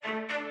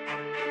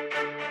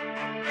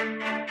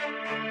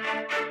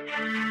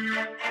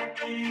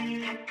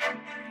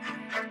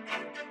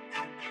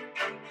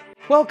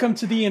Welcome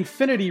to the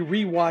Infinity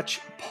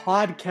Rewatch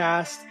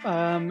podcast.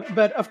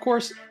 But of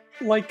course,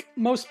 like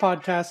most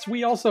podcasts,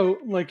 we also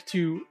like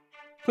to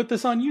put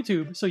this on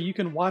YouTube so you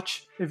can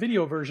watch a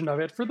video version of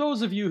it. For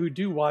those of you who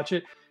do watch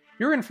it,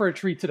 you're in for a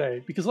treat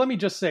today. Because let me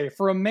just say,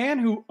 for a man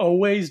who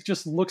always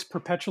just looks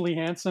perpetually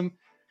handsome,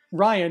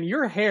 Ryan,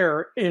 your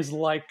hair is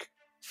like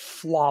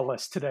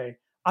flawless today.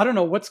 I don't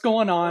know what's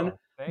going on,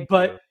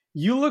 but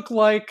you look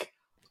like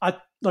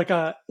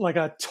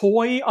a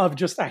toy of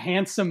just a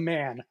handsome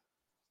man.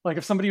 Like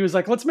if somebody was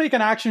like, let's make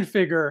an action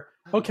figure.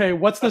 Okay,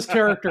 what's this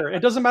character? It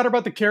doesn't matter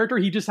about the character.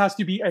 He just has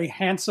to be a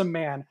handsome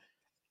man.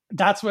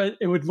 That's what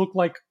it would look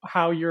like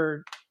how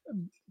you're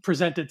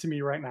presented to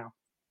me right now.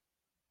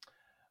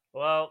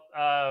 Well,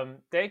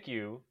 thank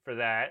you for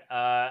that.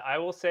 I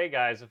will say,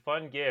 guys, a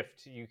fun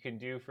gift you can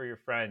do for your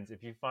friends.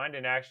 If you find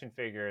an action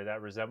figure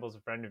that resembles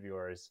a friend of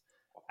yours,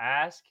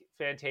 ask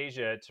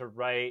Fantasia to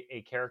write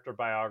a character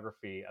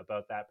biography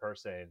about that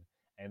person,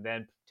 and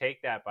then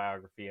take that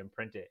biography and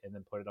print it and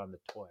then put it on the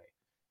toy,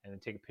 and then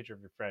take a picture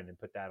of your friend and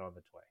put that on the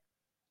toy.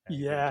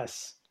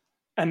 Yes.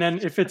 And then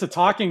if it's a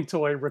talking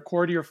toy,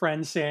 record your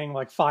friend saying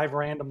like 5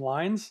 random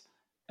lines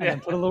and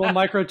then put a little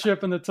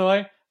microchip in the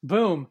toy.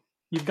 Boom.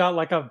 You've got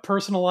like a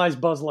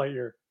personalized Buzz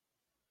Lightyear.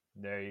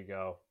 There you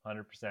go.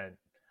 100%.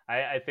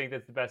 I think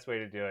that's the best way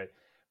to do it.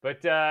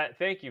 But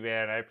thank you,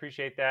 man. I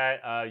appreciate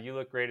that. You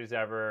look great as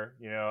ever.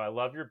 You know, I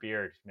love your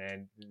beard,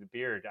 man. The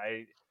beard.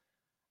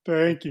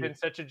 Thank you. It's been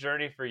such a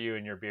journey for you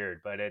and your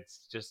beard, but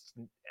it's just,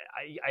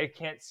 I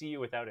can't see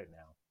you without it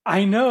now.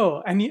 I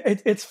know. I mean,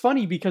 it's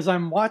funny because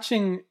I'm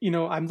watching,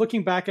 I'm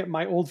looking back at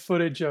my old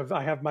footage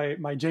I have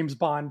my James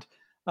Bond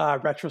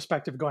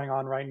retrospective going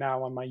on right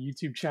now on my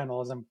YouTube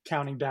channel as I'm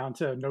counting down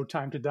to No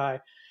Time to Die.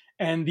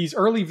 And these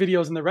early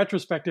videos in the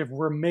retrospective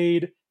were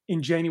made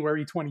in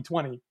January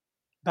 2020,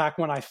 back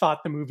when I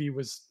thought the movie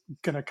was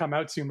going to come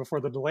out soon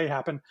before the delay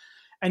happened.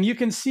 And you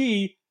can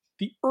see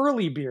the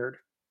early beard,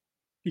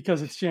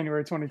 because it's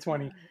January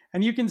 2020.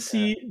 And you can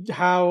see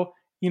how,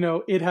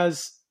 it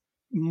has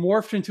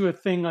morphed into a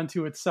thing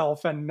unto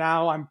itself. And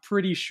now I'm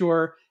pretty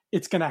sure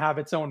it's going to have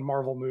its own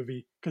Marvel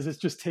movie because it's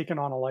just taken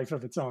on a life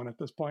of its own at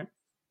this point.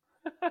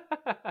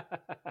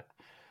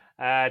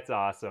 That's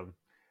awesome.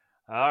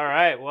 All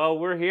right. Well,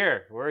 we're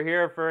here. We're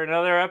here for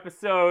another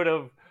episode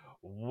of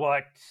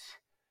What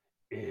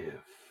If?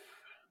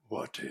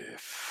 What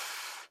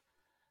if?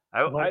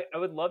 I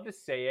would love to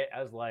say it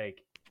as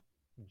like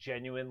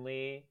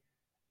genuinely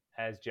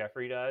as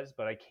Jeffrey does,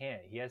 but I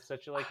can't. He has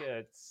such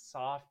a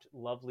soft,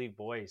 lovely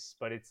voice,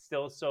 but it's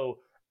still so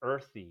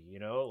earthy,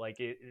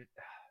 like it.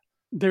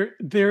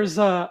 There's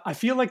I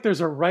feel like there's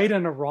a right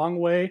and a wrong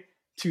way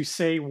to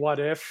say what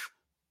if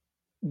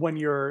when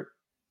you're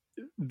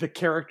the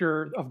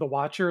character of the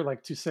watcher,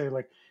 like to say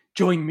like,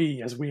 join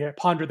me as we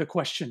ponder the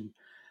question.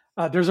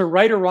 There's a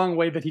right or wrong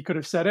way that he could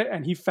have said it,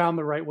 and he found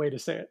the right way to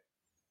say it.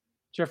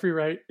 Jeffrey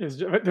Wright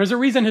there's a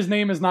reason his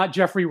name is not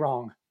Jeffrey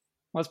Wrong.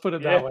 Let's put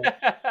it that way.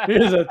 He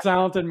is a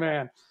talented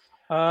man.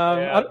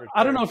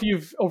 I don't know if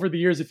you've, over the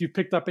years, if you've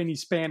picked up any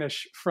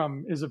Spanish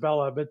from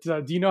Isabella, but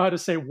do you know how to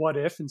say what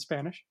if in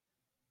Spanish?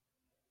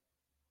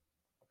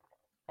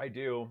 I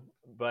do,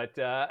 but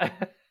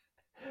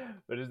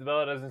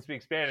Isabella doesn't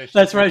speak Spanish.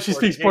 That's right. She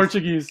speaks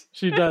Portuguese.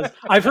 She does.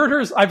 I've heard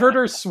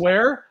her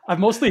swear. I've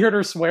mostly heard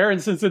her swear. And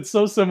since it's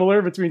so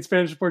similar between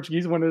Spanish and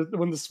Portuguese, when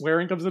the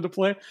swearing comes into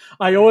play,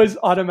 I always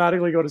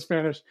automatically go to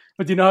Spanish.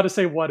 But do you know how to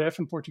say what if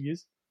in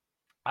Portuguese?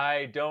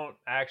 I don't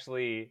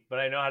actually, but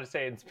I know how to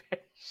say it in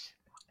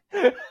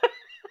Spanish.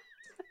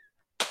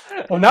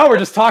 Well, now we're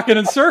just talking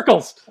in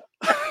circles.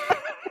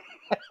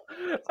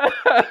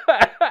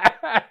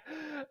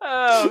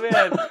 Oh,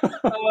 man.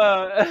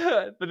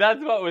 But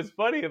that's what was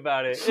funny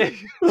about it.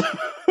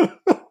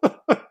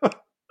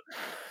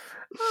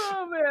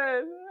 Oh,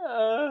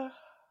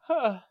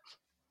 man.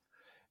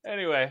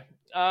 Anyway,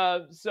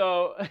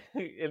 so,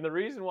 and the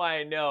reason why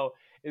I know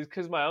is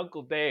because my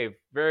Uncle Dave,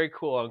 very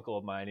cool uncle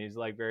of mine, he's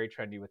like very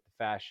trendy with the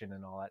fashion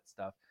and all that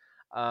stuff.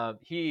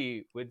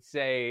 He would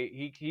say,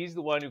 he's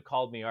the one who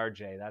called me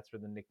RJ. That's where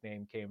the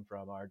nickname came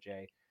from,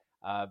 RJ.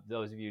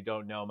 Those of you who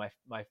don't know,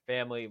 my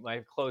family,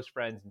 my close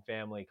friends and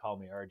family call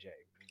me RJ.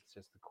 It's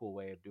just a cool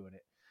way of doing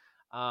it.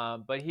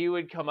 But he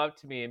would come up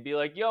to me and be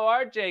like, yo,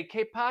 RJ,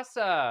 ¿qué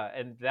pasa?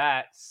 And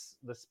that's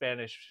the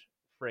Spanish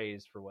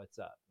phrase for what's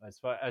up, as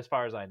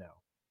far as I know.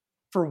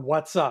 For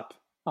what's up.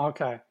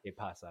 Okay. ¿Qué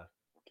pasa?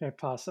 ¿Qué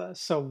pasa?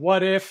 So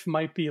what if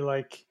might be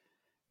like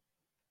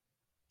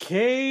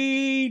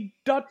K ...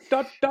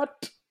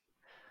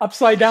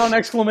 upside down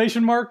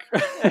exclamation mark.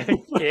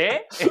 ¿Qué?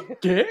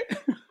 ¿Qué?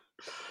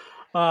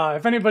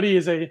 If anybody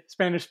is a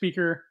Spanish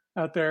speaker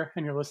out there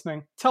and you're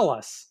listening, tell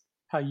us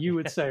how you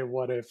would say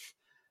what if.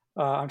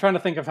 I'm trying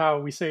to think of how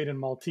we say it in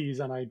Maltese,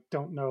 and I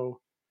don't know.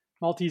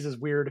 Maltese is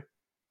weird.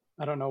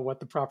 I don't know what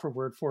the proper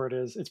word for it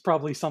is. It's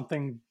probably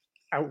something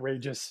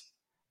outrageous.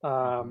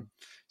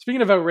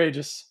 Speaking of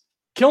outrageous,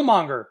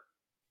 Killmonger.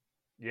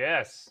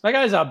 Yes. That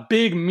guy's a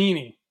big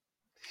meanie.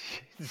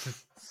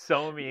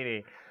 So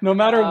meanie. No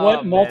matter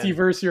what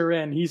multiverse you're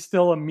in, he's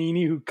still a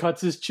meanie who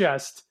cuts his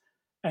chest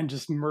and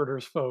just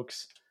murders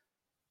folks.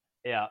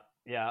 Yeah.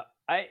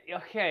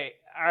 Okay.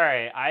 All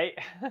right. I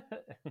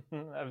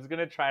was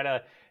gonna try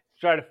to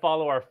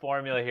follow our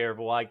formula here,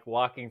 but like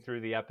walking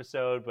through the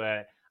episode,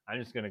 but I'm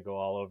just gonna go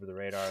all over the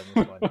radar on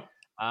this one.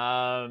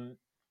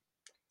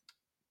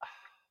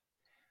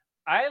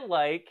 I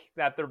like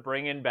that they're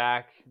bringing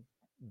back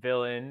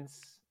villains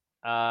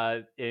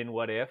in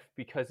What If,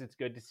 because it's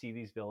good to see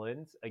these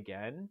villains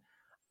again.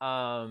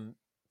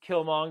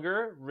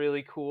 Killmonger,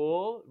 really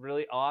cool,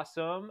 really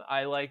awesome.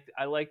 I like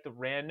the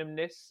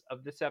randomness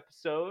of this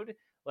episode.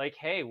 Like,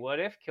 hey, what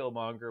if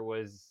Killmonger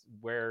was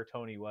where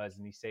Tony was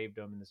and he saved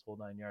him in this whole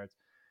 9 yards?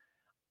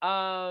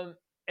 And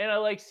I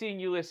like seeing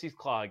Ulysses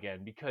Claw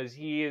again, because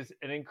he is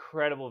an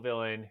incredible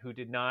villain who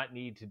did not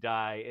need to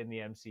die in the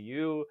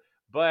MCU,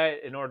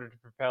 but in order to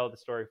propel the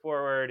story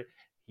forward,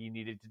 he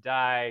needed to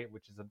die,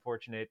 which is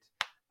unfortunate.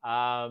 But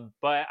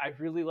I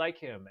really like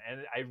him,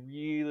 and I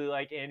really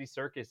like Andy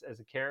Serkis as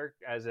a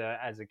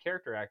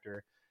character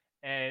actor,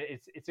 and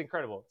it's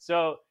incredible.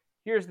 So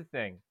here's the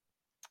thing: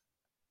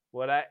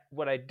 what I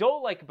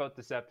don't like about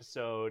this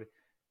episode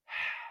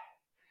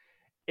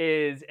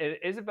is, and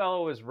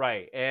Isabella was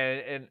right,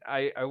 and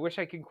I wish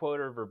I could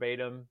quote her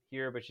verbatim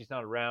here, but she's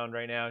not around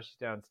right now. She's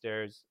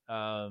downstairs.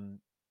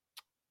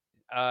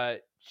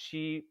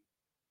 She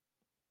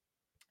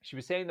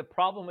was saying the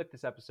problem with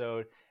this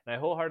episode, and I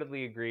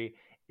wholeheartedly agree,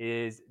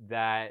 is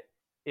that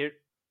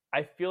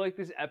I feel like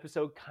this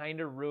episode kind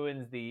of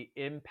ruins the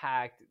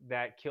impact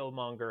that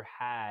Killmonger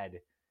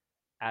had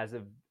as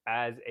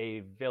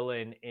a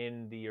villain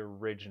in the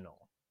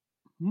original.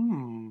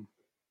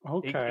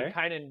 Okay. It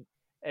kind of,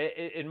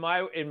 in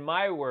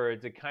my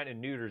words, it kind of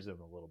neuters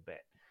him a little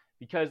bit,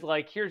 because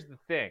like, here's the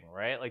thing,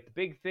 right? Like, the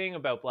big thing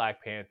about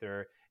Black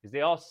Panther is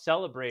they all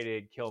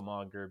celebrated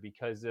Killmonger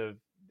because of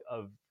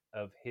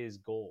his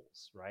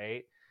goals,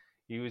 right?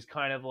 He was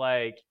kind of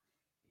like,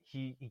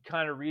 he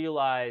kind of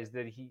realized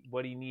that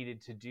what he needed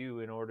to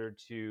do in order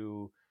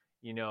to,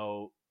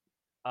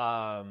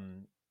 let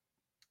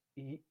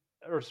me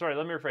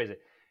rephrase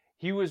it.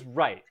 He was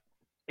right.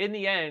 In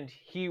the end,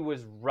 he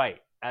was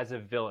right as a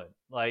villain.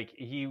 Like,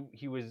 he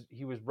was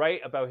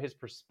right about his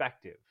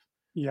perspective.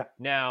 Yeah.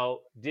 Now,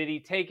 did he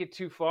take it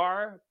too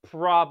far?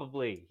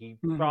 Probably. He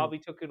probably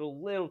took it a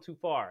little too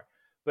far.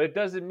 But it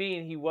doesn't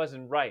mean he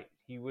wasn't right.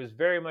 He was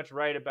very much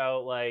right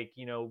about, like,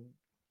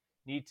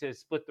 need to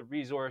split the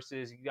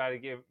resources. You got to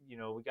give,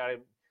 we got to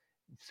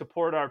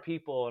support our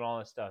people and all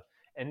this stuff.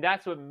 And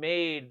that's what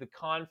made the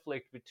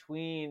conflict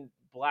between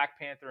Black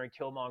Panther and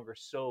Killmonger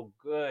so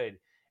good.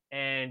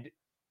 And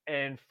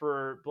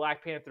for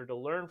Black Panther to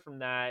learn from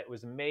that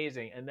was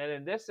amazing. And then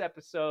in this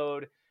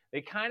episode,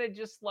 they kind of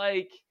just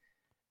like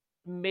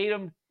made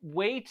him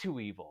way too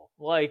evil,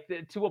 like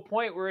to a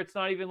point where it's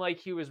not even like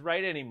he was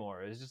right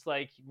anymore. It's just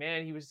like,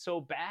 man, he was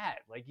so bad.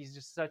 Like, he's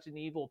just such an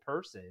evil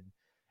person.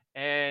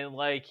 And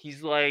like,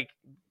 he's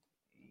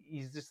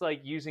just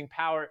like using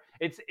power.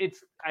 I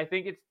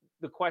think it's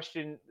the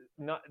question.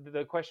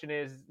 The question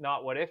is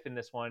not what if in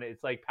this one.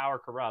 It's like, power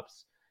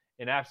corrupts,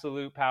 and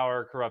absolute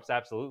power corrupts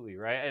absolutely,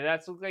 right? And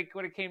that's like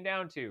what it came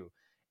down to.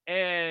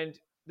 And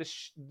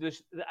the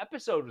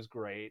episode was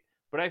great,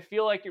 but I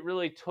feel like it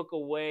really took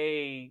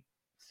away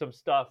some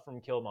stuff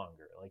from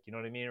Killmonger. Like, you know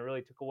what I mean? It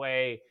really took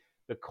away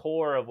the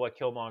core of what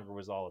Killmonger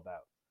was all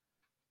about.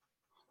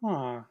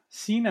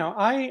 See, now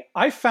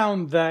I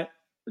found that,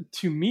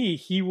 to me,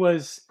 he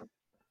was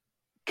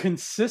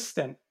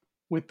consistent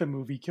with the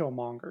movie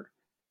Killmonger.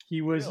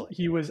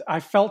 I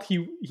felt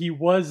he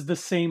was the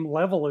same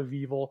level of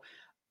evil.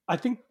 I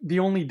think the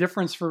only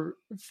difference with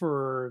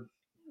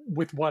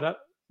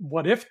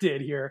what if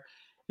did here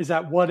is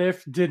that What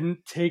If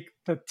didn't take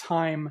the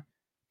time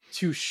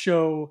to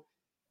show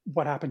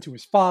what happened to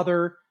his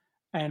father,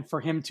 and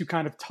for him to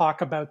kind of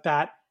talk about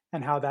that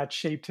and how that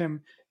shaped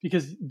him,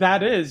 because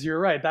you're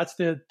right, that's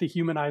the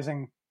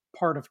humanizing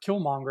part of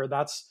Killmonger.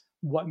 That's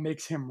what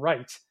makes him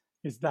right,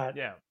 is that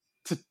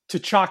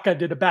T'Chaka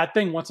did a bad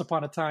thing once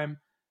upon a time,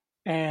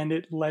 and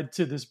it led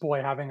to this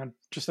boy having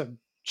just a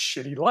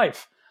shitty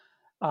life.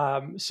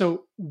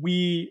 So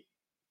we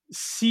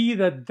see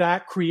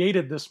that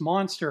created this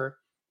monster,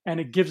 and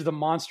it gives the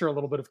monster a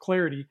little bit of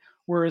clarity.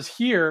 Whereas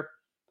here,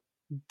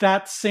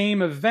 that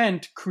same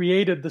event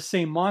created the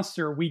same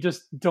monster. We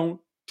just don't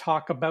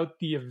talk about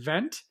the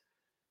event.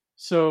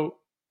 So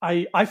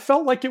I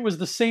felt like it was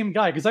the same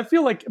guy, because I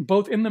feel like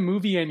both in the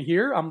movie and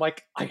here, I'm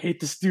like, I hate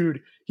this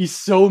dude. He's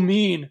so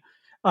mean.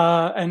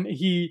 And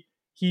he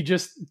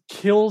just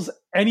kills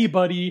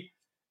anybody.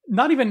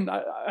 Not even,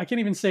 I can't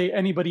even say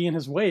anybody in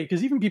his way,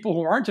 because even people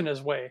who aren't in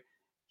his way,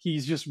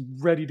 he's just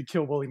ready to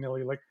kill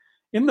willy-nilly. Like,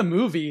 in the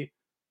movie,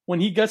 when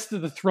he gets to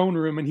the throne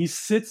room and he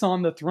sits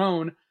on the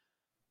throne,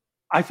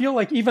 I feel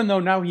like, even though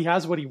now he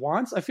has what he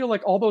wants, I feel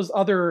like all those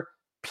other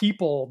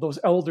people, those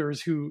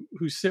elders who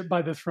sit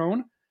by the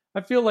throne,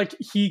 I feel like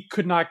he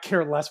could not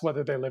care less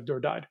whether they lived or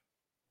died.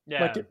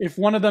 Yeah. Like, if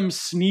one of them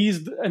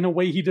sneezed in a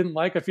way he didn't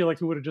like, I feel like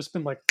he would have just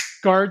been like,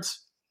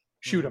 guards,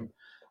 shoot him.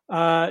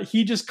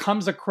 He just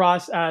comes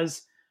across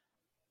as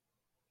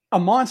a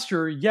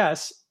monster,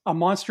 yes, a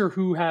monster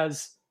who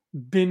has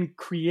been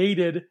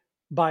created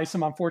by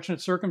some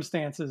unfortunate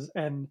circumstances,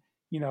 and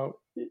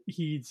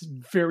he's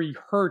very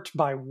hurt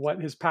by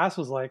what his past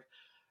was like.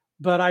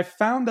 But I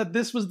found that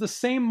this was the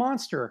same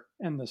monster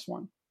in this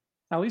one.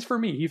 At least for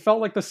me, he felt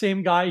like the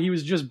same guy. He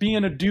was just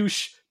being a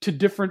douche to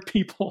different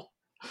people,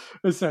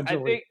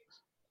 essentially.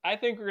 I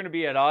think we're going to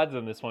be at odds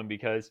on this one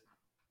because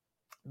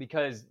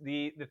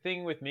the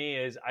thing with me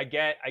is I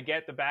get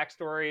the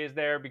backstory is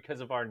there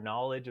because of our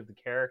knowledge of the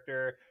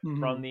character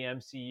from the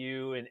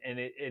MCU,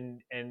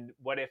 and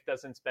What If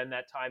doesn't spend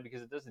that time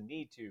because it doesn't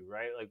need to,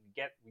 right? Like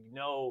we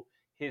know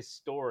his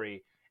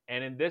story,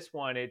 and in this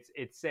one it's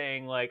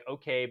saying like,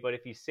 okay, but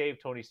if he saved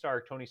Tony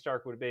Stark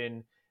would have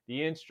been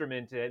the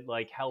instrument to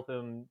like help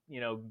him,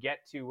 get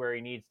to where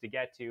he needs to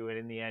get to, and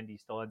in the end he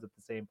still ends up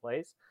the same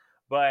place.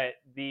 But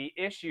the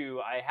issue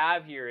I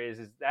have here is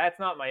that's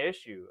not my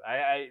issue.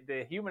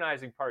 The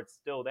humanizing part's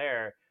still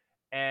there,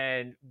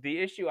 and the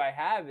issue I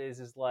have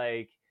is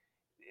like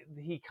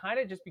he kind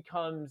of just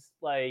becomes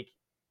like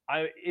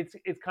it's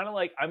kind of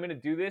like I'm going to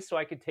do this so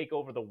I can take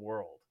over the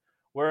world,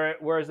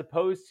 whereas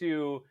opposed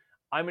to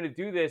I'm going to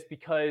do this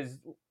because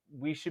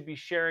we should be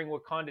sharing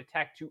Wakanda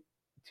tech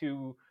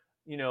to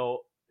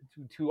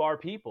to our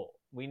people.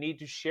 We need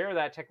to share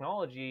that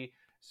technology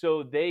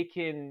so they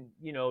can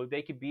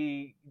they could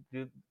be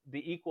the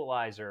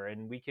equalizer,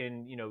 and we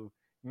can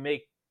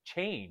make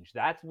change.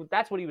 That's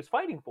what he was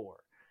fighting for.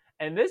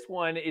 And this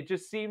one, it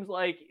just seems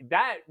like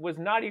that was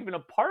not even a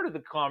part of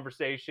the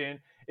conversation.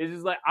 It's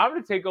just like, I'm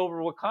going to take over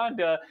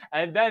Wakanda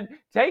and then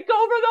take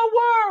over the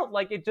world.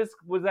 Like, it just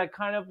was that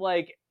kind of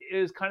like, it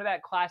was kind of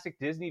that classic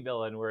Disney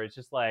villain where it's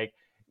just like,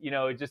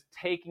 just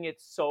taking it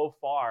so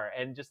far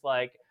and just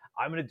like,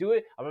 I'm going to do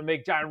it. I'm going to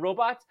make giant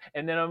robots,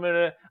 and then I'm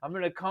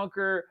going to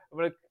conquer,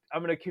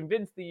 I'm going to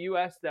convince the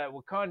US that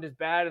Wakanda is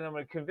bad, and I'm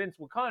going to convince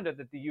Wakanda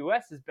that the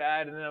US is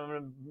bad, and then I'm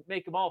going to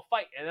make them all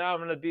fight, and then I'm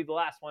going to be the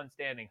last one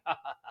standing.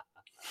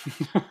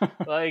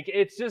 Like,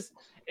 it's just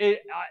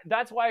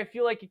that's why I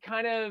feel like it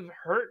kind of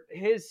hurt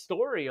his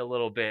story a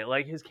little bit,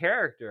 like his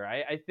character.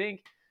 I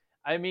think,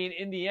 I mean,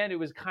 in the end, it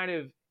was kind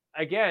of,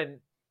 again,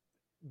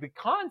 the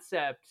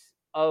concept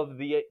of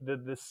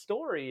the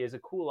story is a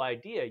cool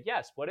idea.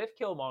 Yes, what if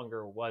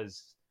Killmonger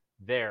was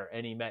there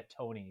and he met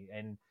Tony,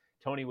 and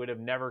Tony would have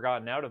never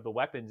gotten out of the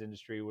weapons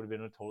industry? It would have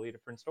been a totally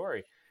different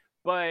story.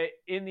 But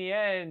in the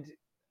end,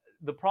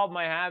 the problem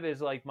I have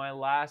is like my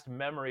last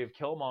memory of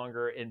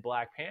Killmonger in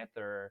Black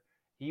Panther,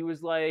 he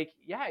was like,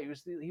 yeah,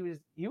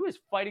 he was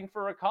fighting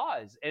for a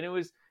cause, and it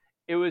was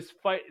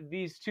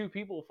these two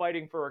people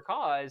fighting for a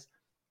cause,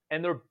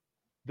 and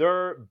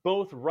they're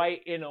both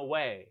right in a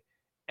way.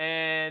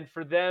 And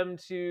for them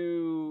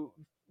to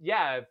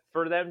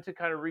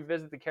kind of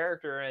revisit the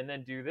character and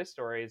then do this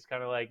story, it's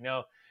kind of like,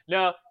 no,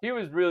 he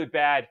was really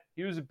bad.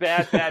 He was a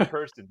bad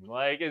person.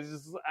 Like, it's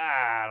just,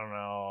 I don't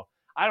know.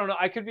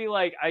 I could be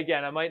like,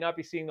 again, I might not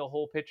be seeing the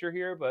whole picture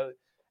here, but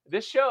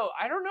this show,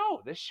 I don't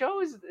know. This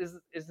show is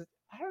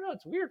I don't know.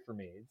 It's weird for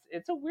me.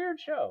 It's a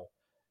weird show.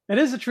 It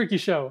is a tricky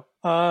show.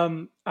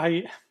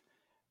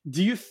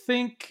 Do you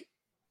think,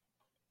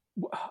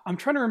 I'm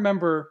trying to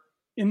remember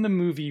in the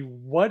movie,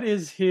 what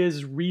is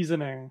his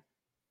reasoning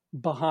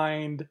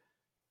behind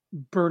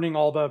burning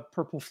all the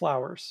purple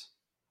flowers?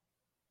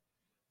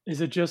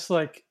 Is it just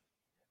like,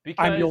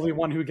 I'm the only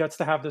one who gets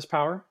to have this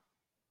power?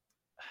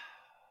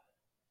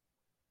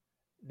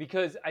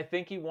 Because I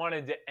think he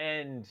wanted to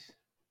end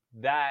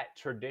that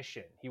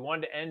tradition. He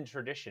wanted to end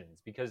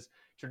traditions because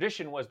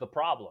tradition was the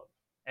problem.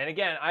 And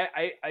again,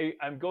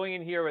 I'm going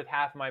in here with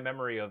half my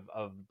memory of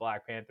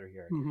Black Panther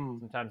here. Mm-hmm.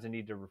 Sometimes I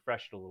need to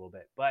refresh it a little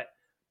bit.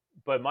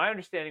 But my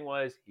understanding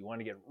was he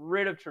wanted to get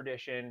rid of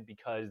tradition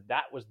because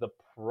that was the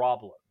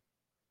problem.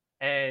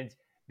 And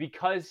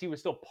because he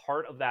was still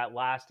part of that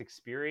last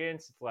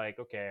experience, it's like,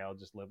 okay, I'll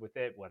just live with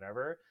it,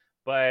 whatever.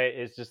 But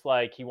it's just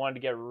like he wanted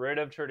to get rid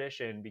of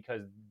tradition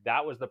because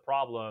that was the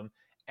problem.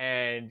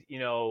 And,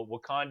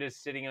 Wakanda's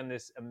sitting on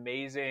this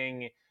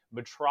amazing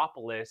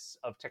metropolis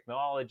of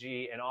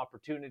technology and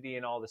opportunity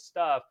and all this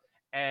stuff,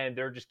 and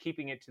they're just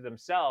keeping it to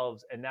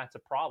themselves, and that's a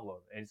problem.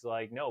 And it's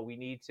like, no, we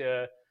need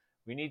to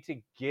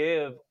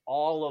give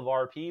all of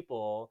our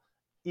people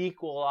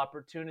equal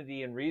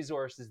opportunity and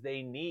resources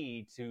they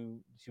need to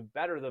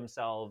better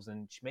themselves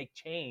and make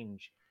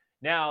change.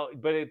 Now,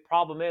 but the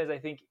problem is, I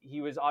think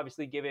he was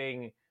obviously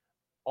giving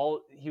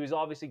all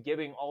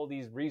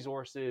these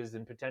resources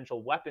and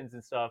potential weapons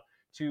and stuff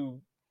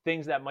to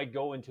things that might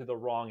go into the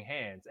wrong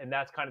hands. And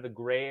that's kind of the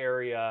gray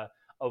area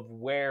of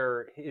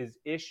where his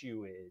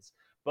issue is.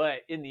 But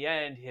in the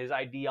end, his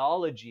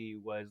ideology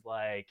was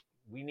like,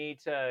 we need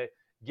to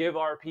give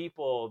our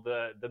people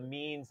the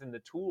means and the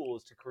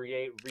tools to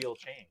create real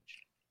change.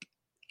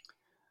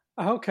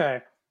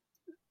 Okay.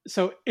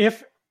 So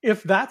if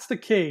that's the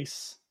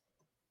case,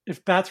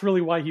 if that's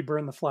really why he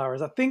burned the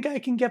flowers, I think I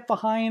can get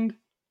behind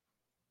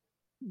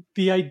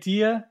the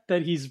idea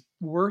that he's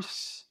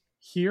worse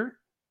here.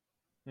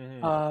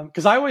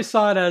 Because I always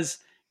saw it as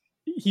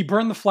he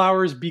burned the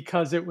flowers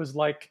because it was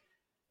like,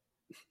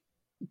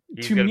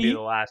 he's going to be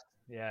the last.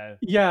 Yeah.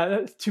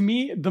 Yeah, to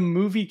me, the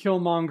movie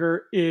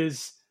Killmonger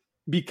is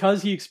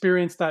because he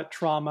experienced that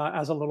trauma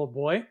as a little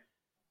boy.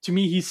 To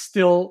me, he's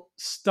still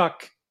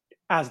stuck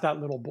as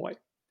that little boy.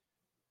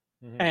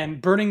 Mm-hmm.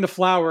 And burning the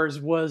flowers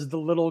was the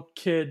little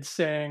kid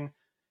saying,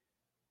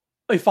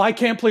 "If I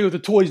can't play with the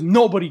toys,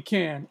 nobody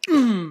can."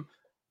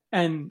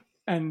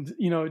 And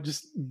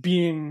just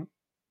being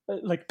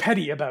like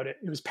petty about it.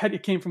 It was petty.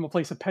 It came from a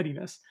place of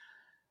pettiness.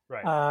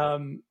 Right.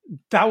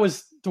 That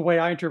was the way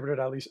I interpreted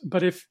it, at least.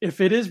 But if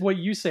it is what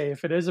you say,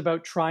 if it is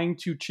about trying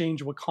to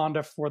change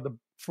Wakanda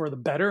for the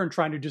better and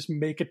trying to just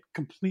make it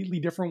completely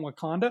different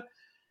Wakanda,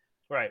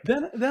 Right.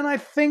 then I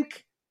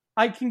think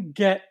I can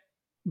get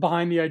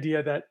behind the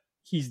idea that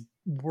he's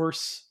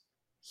worse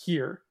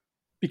here,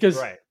 because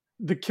Right.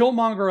 the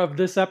Killmonger of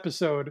this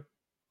episode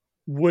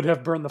would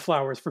have burned the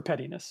flowers for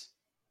pettiness.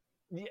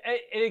 Yeah,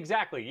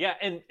 exactly. Yeah,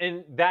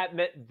 and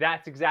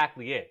that's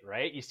exactly it,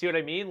 right? You see what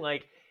I mean?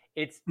 Like,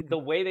 it's the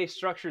way they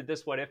structured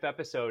this what if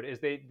episode is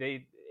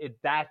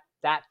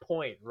that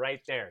point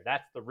right there.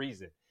 That's the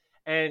reason.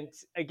 And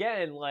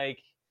again,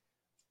 like,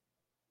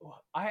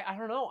 I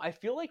don't know. I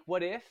feel like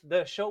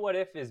the show What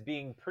If is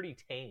being pretty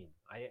tame.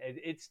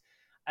 It's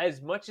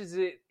as much as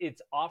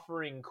it's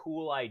offering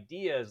cool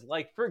ideas.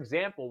 Like, for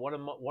example,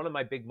 one of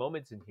my big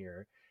moments in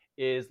here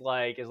is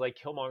like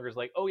Killmonger's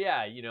like, oh yeah,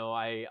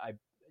 I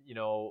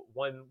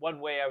one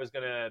way I was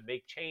gonna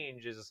make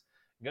change is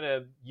I'm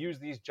gonna use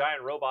these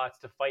giant robots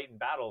to fight in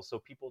battles so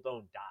people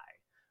don't die.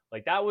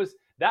 Like, that was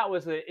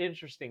an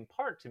interesting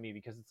part to me,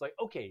 because it's like,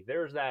 okay,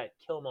 there's that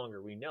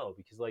Killmonger we know,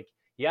 because like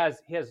he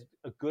has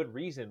a good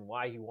reason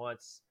why he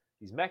wants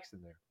these mechs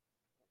in there.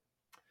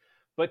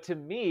 But to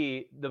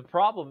me, the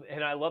problem,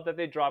 and I love that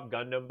they dropped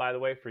Gundam, by the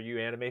way, for you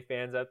anime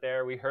fans out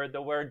there. We heard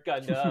the word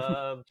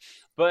Gundam.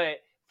 But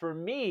for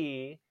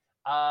me,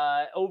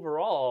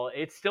 overall,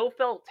 it still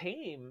felt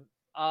tame.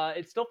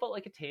 It still felt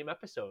like a tame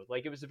episode.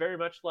 Like, it was very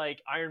much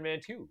like Iron Man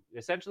 2.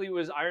 Essentially, it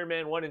was Iron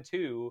Man 1 and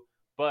 2,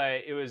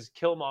 but it was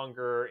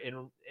Killmonger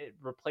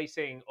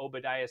replacing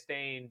Obadiah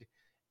Stane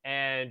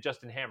and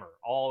Justin Hammer,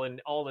 all in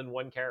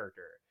one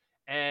character.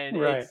 And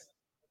Right.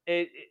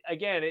 it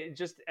again, it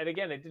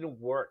didn't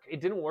work.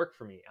 It didn't work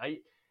for me.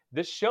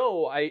 This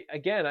show, I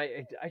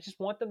just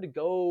want them to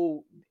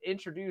go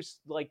introduce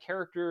like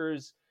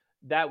characters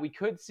that we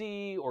could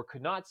see or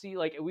could not see.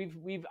 Like, we've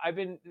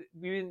been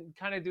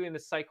kind of doing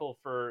this cycle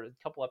for a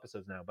couple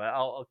episodes now, but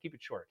I'll keep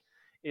it short.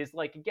 Is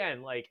like,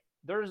 again, like,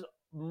 there's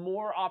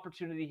more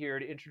opportunity here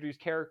to introduce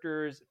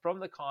characters from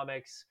the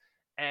comics,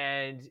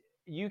 and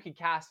you can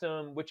cast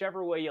them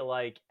whichever way you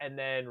like, and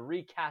then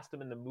recast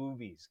them in the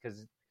movies,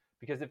 because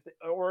if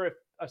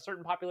a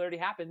certain popularity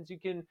happens, you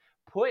can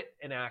put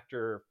an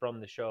actor from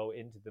the show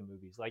into the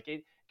movies. Like,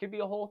 it could be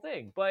a whole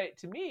thing. But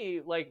to me,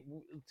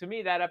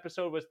 that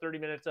episode was 30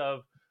 minutes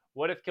of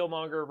what if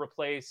Killmonger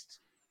replaced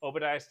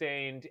Obadiah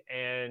Stane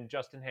and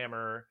Justin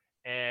Hammer,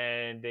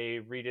 and they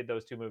redid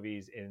those two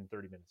movies in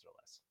 30 minutes or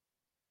less.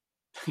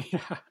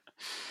 Yeah.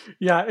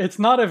 Yeah, it's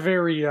not a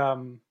very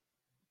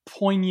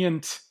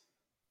poignant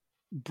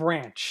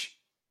branch,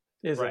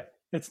 is Right. it?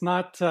 It's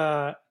not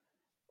the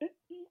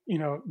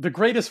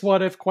greatest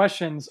what if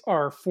questions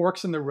are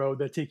forks in the road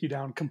that take you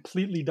down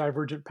completely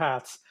divergent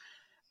paths.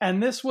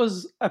 And this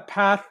was a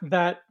path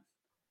that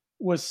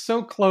was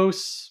so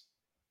close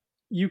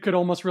you could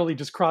almost really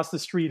just cross the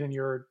street and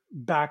you're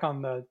back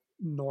on the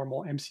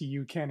normal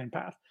MCU canon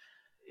path.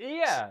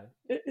 Yeah.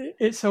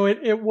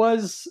 It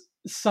was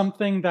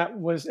something that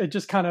was, it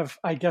just kind of,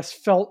 I guess,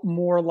 felt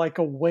more like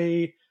a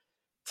way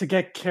to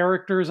get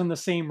characters in the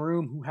same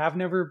room who have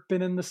never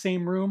been in the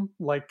same room,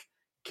 like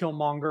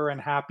Killmonger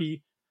and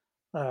Happy.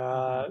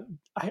 I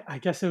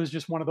guess it was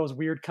just one of those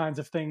weird kinds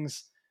of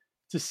things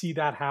to see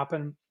that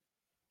happen.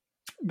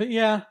 But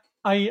yeah,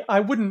 I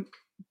don't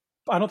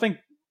think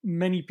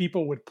many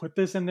people would put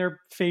this in their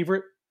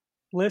favorite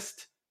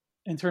list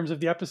in terms of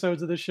the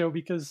episodes of the show,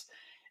 because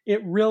it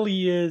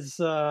really is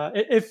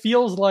it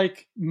feels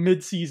like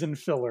mid-season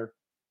filler,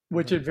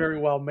 which it very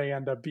well may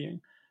end up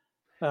being.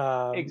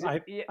 I think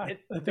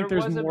There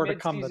there's was a more to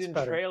come that's mid-season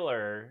better.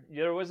 trailer.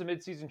 There was a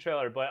mid-season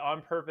trailer, but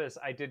on purpose,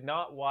 I did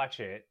not watch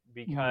it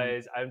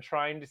because I'm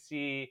trying to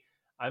see.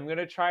 I'm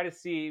gonna try to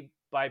see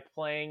by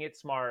playing it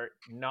smart,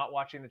 not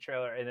watching the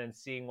trailer, and then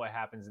seeing what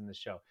happens in the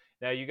show.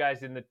 Now, you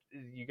guys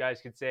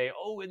could say,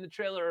 "Oh, in the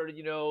trailer,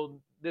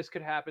 this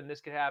could happen,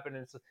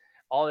 and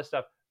all this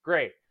stuff."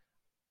 Great.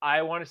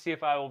 I want to see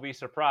if I will be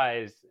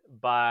surprised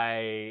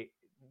by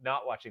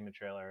not watching the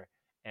trailer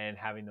and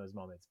having those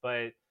moments.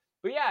 But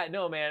yeah,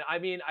 no, man. I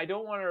mean, I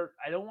don't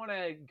want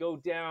to go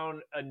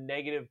down a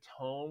negative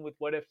tone with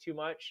What If too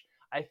much.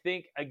 I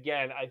think,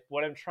 again,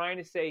 what I'm trying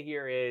to say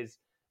here is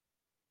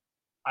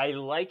I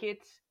like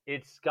it.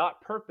 It's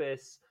got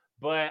purpose,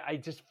 but I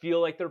just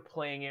feel like they're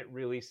playing it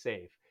really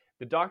safe.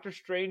 The Doctor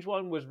Strange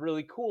one was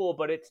really cool,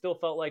 but it still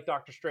felt like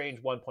Doctor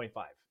Strange 1.5.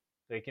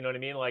 Like, you know what I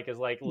mean? Like, as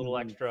like little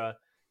extra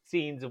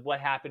scenes of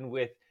what happened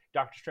with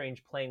Doctor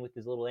Strange playing with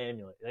his little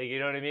amulet. Like, you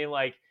know what I mean?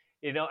 Like,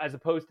 as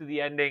opposed to the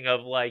ending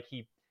of like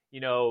he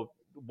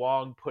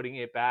Wong putting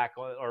it back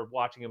or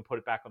watching him put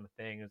it back on the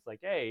thing. It's like,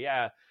 hey,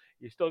 yeah,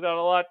 you still got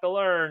a lot to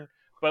learn.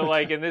 But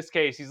like in this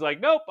case, he's like,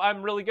 nope,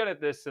 I'm really good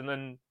at this. And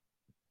then,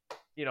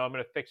 I'm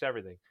going to fix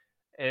everything.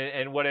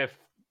 And what if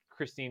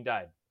Christine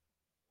died?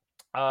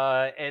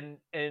 And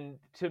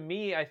to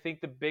me, I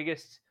think the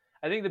biggest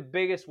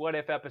what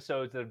if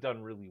episodes that have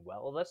done really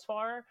well thus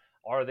far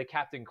are the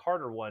Captain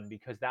Carter one,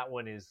 because that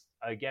one is,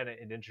 again,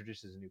 it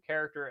introduces a new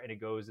character and it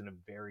goes in a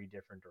very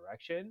different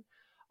direction.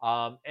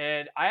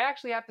 And I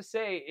actually have to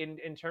say,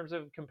 in terms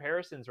of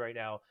comparisons right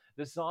now,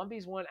 the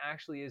Zombies one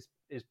actually is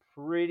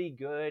pretty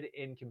good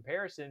in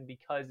comparison,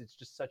 because it's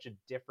just such a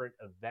different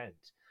event.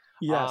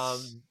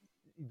 Yes.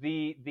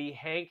 The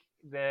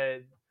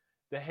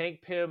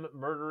Hank Pym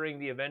murdering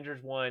the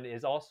Avengers one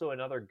is also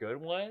another good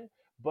one,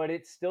 but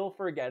it's still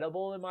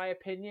forgettable in my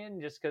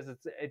opinion, just because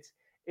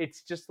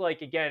it's just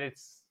like, again,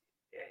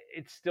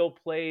 it still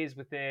plays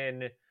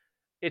within,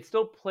 it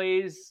still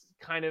plays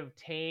kind of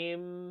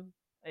tame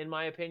in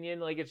my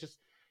opinion. Like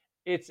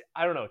it's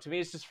I don't know, to me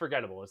it's just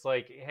forgettable. It's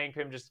like Hank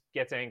Pym just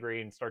gets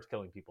angry and starts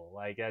killing people.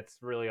 Like that's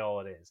really all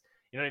it is.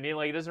 You know what I mean?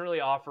 Like it doesn't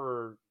really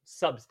offer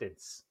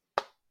substance.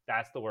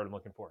 That's the word I'm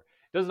looking for.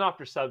 It doesn't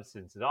offer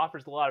substance. It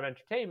offers a lot of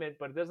entertainment,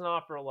 but it doesn't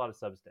offer a lot of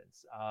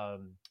substance.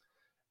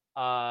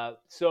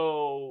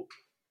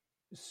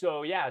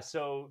 So yeah,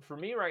 so for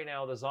me right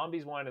now, the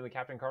Zombies one and the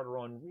Captain Carter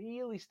one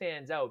really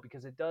stands out,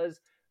 because it does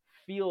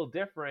feel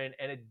different,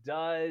 and it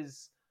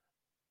does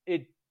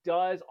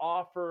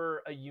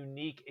offer a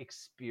unique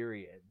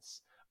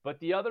experience. But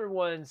the other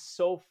ones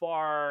so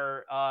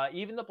far,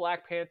 even the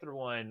Black Panther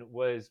one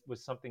was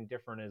something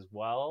different as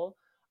well.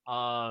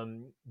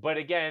 But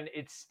again,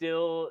 it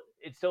still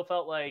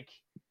felt like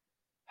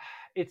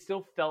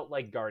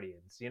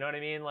Guardians. You know what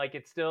I mean? Like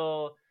it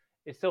still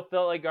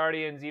felt like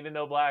Guardians, even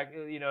though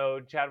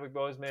Chadwick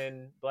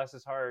Boseman, bless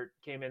his heart,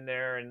 came in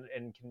there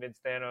and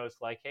convinced Thanos,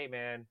 like, hey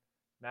man,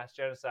 mass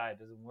genocide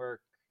doesn't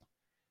work.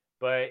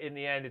 But in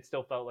the end, it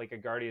still felt like a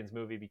Guardians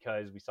movie,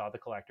 because we saw the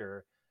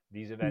Collector,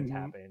 these events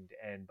happened,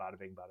 and bada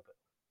bing, bada boom.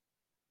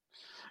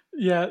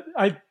 Yeah,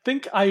 I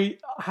think I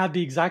had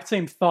the exact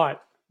same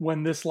thought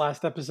when this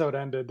last episode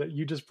ended that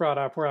you just brought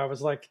up, where I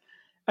was like,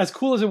 as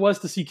cool as it was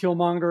to see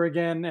Killmonger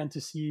again and to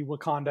see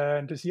Wakanda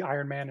and to see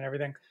Iron Man and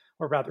everything,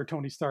 or rather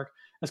Tony Stark,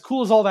 as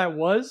cool as all that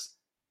was,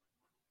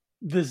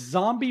 the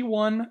zombie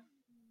one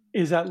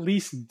is at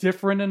least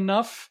different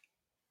enough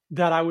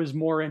that I was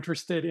more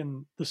interested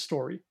in the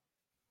story.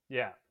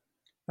 Yeah.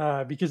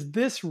 Because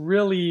this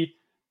really,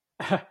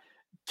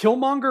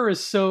 Killmonger is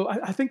so.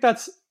 I think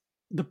that's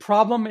the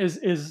problem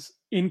is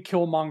in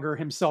Killmonger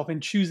himself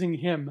and choosing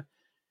him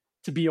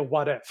to be a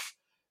what if,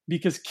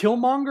 because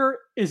Killmonger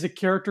is a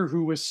character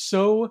who is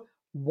so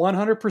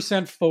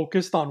 100%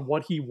 focused on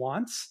what he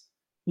wants.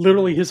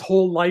 Literally, his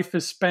whole life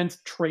is spent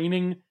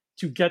training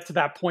to get to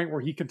that point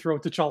where he can throw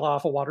T'Challa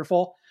off a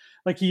waterfall.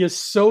 Like he is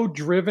so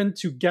driven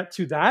to get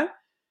to that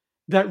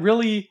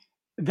really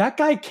that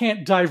guy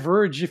can't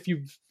diverge if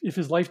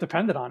his life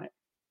depended on it.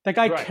 That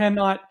guy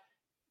cannot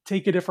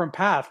take a different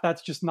path.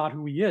 That's just not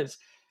who he is.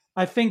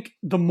 I think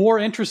the more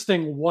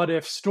interesting what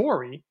if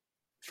story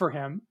for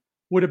him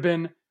would have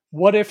been,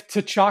 what if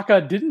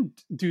T'Chaka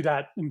didn't do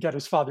that and get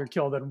his father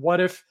killed? And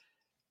what if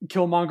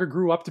Killmonger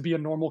grew up to be a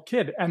normal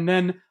kid and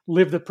then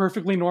lived a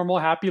perfectly normal,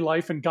 happy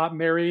life and got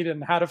married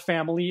and had a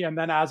family? And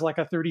then as like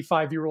a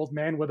 35-year-old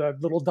man with a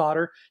little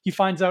daughter, he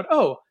finds out,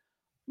 oh,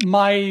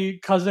 my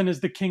cousin is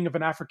the king of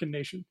an African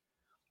nation.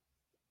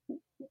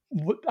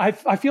 I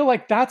feel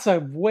like that's a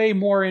way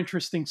more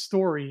interesting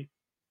story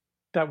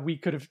that we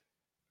could have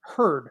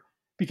heard,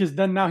 because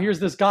then now here's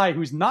this guy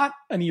who's not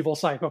an evil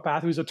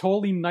psychopath, who's a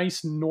totally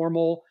nice,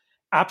 normal,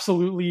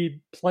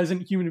 absolutely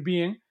pleasant human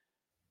being,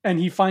 and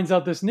he finds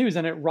out this news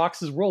and it rocks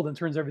his world and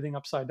turns everything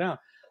upside down.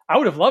 I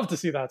would have loved to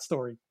see that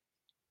story.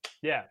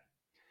 Yeah.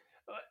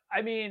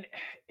 I mean,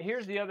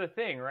 here's the other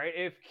thing, right?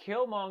 If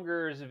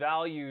Killmonger's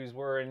values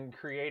were in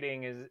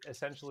creating is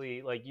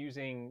essentially like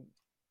using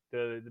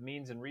the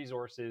means and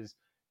resources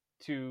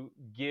to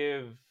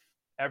give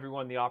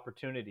everyone the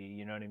opportunity,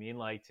 you know what I mean?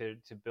 Like to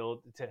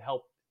build, to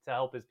help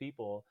his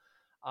people.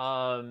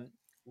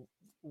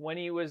 When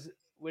he was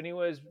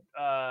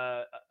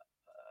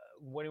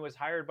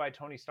hired by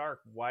Tony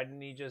Stark, why didn't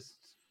they just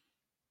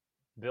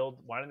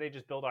build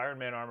Iron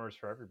Man armors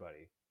for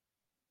everybody?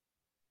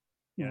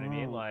 You know what I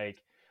mean?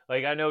 Like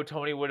I know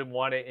Tony wouldn't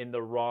want it in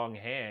the wrong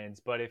hands,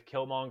 but if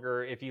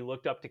he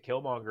looked up to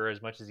Killmonger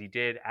as much as he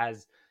did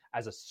as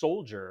a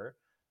soldier,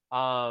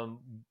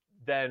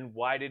 then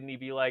why didn't he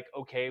be like,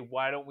 okay,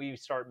 why don't we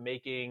start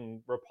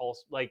making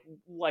like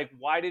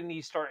why didn't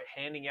he start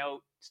handing out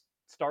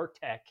Stark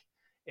tech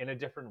in a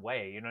different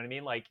way? You know what I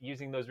mean? Like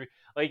using those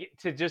like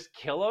to just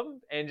kill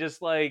him and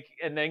just like,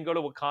 and then go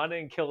to Wakanda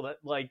and kill that,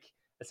 like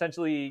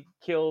essentially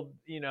killed,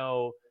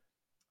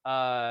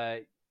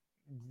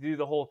 do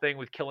the whole thing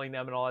with killing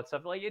them and all that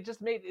stuff. Like it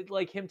just made it,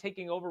 like him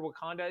taking over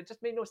Wakanda, it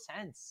just made no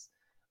sense.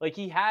 Like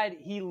he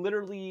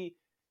literally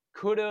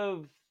could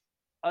have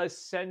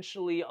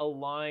essentially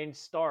aligned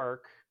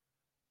Stark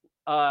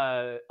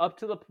up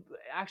to the,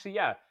 actually,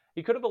 yeah,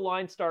 He could have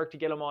aligned Stark to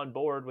get him on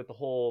board with the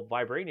whole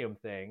vibranium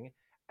thing,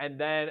 and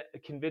then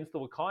convince the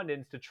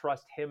Wakandans to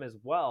trust him as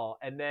well,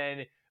 and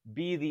then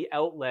be the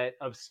outlet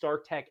of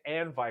Stark Tech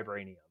and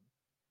vibranium.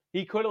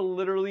 He could have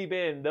literally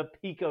been the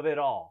peak of it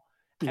all.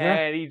 Yeah.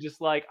 And he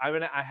just like, I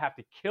have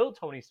to kill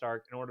Tony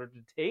Stark in order to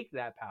take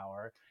that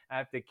power. I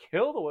have to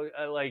kill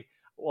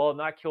well,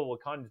 not kill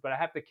Wakandans, but I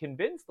have to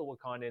convince the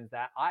Wakandans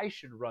that I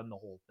should run the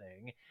whole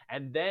thing.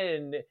 And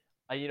then,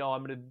 I'm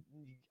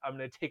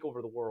gonna take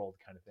over the world,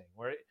 kind of thing.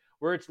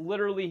 Where it's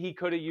literally he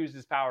could have used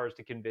his powers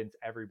to convince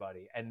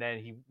everybody, and then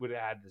he would have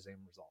had the same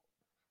result.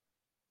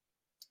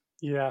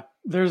 Yeah,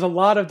 there's a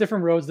lot of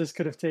different roads this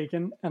could have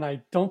taken, and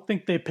I don't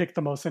think they picked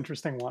the most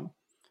interesting one.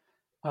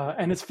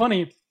 And it's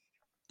funny.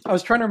 I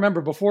was trying to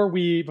remember before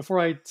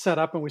I set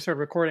up and we started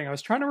recording. I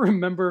was trying to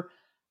remember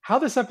how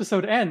this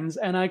episode ends,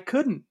 and I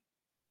couldn't.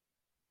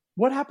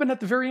 What happened at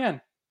the very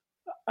end?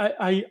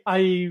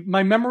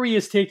 My memory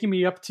is taking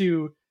me up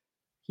to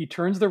he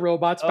turns the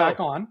robots back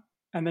on,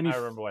 and then I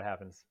remember what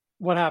happens.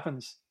 What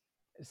happens?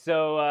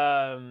 So,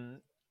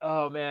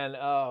 oh man,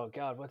 oh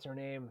god, what's her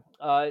name?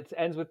 It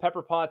ends with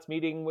Pepper Potts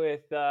meeting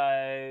with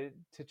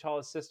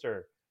T'Challa's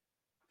sister.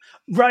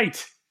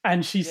 Right,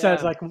 and she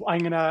says like, "I'm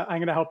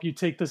gonna help you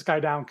take this guy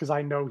down because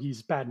I know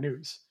he's bad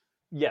news."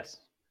 Yes.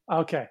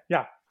 Okay.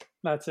 Yeah,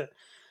 that's it.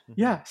 Mm-hmm.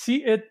 Yeah.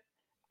 See,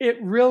 it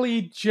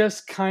really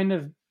just kind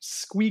of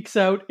squeaks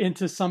out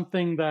into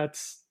something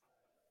that's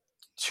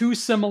too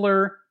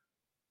similar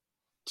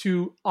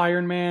to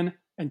Iron Man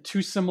and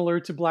too similar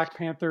to Black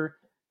Panther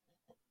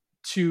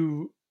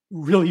to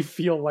really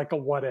feel like a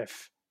what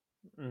if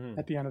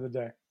at the end of the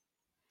day.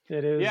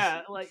 It is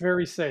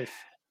very safe.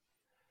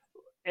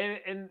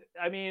 And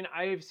I mean,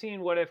 I've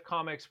seen what if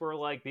comics where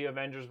like the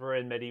Avengers were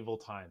in medieval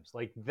times.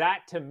 Like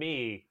that to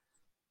me,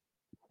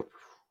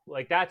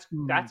 like that's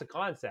a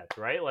concept,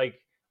 right? Like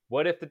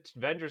what if the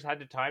Avengers had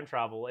to time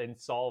travel and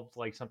solved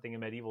like something in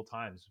medieval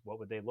times? What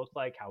would they look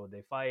like? How would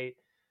they fight?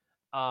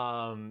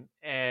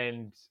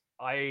 And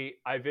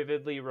I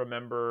vividly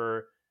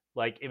remember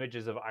like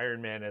images of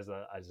Iron Man as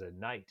a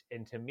knight,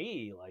 and to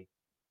me, like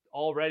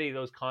already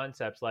those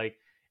concepts, like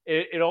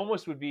it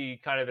almost would be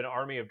kind of an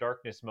Army of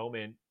Darkness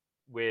moment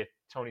with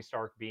Tony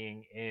Stark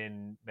being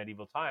in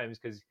medieval times,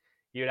 because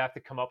you'd have to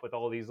come up with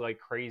all these like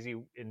crazy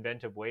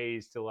inventive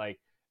ways to like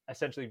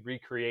essentially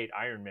recreate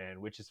Iron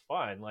Man, which is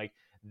fun. Like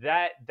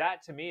that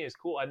to me is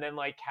cool. And then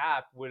like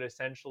Cap would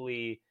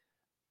essentially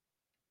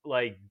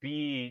like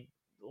be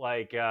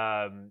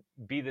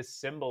the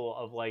symbol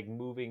of like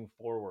moving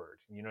forward,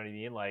 you know what I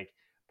mean? Like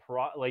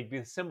be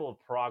the symbol of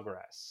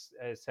progress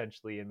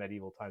essentially in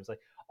medieval times. Like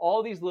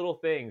all these little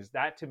things,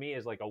 that to me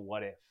is like a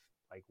what if,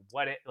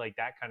 like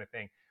that kind of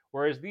thing.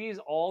 Whereas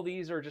all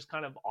these are just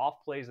kind of off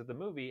plays of the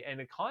movie, and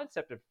the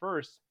concept at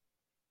first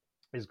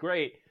is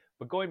great,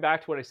 but going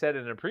back to what I said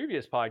in a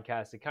previous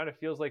podcast, it kind of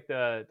feels like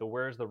the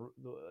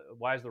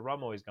why is the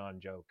rum always gone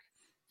joke.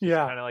 Just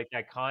kind of like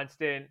that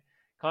constant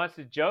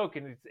joke,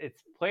 and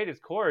it's played its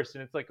course,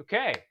 and it's like,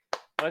 okay,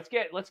 let's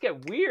get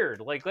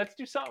weird, like let's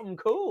do something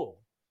cool.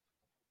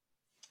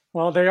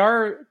 Well, they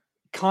are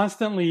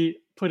constantly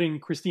putting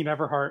Christine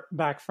Everhart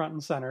back front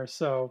and center,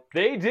 so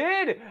they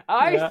did.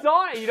 I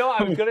saw it.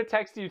 I was gonna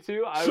text you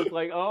too. I was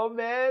like, oh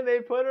man, they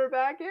put her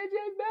back,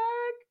 AJ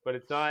back, but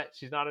it's not.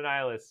 She's not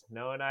Annihilus.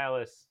 No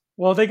Annihilus.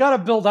 Well, they got to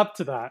build up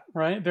to that,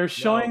 right? They're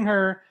showing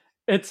her.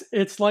 It's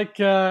like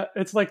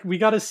we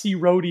got to see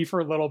Rhodey for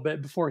a little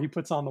bit before he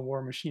puts on the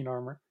War Machine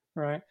armor,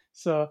 right?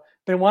 So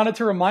they wanted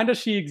to remind us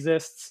she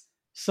exists,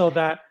 so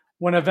that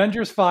when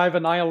Avengers 5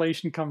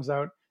 Annihilation comes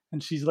out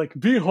and she's like,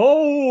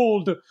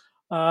 "Behold,"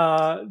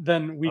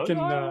 then we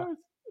can.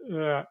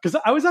 Because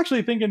I was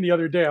actually thinking the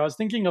other day, I was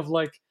thinking of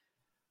like,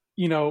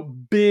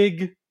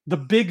 the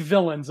big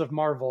villains of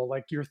Marvel,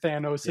 like your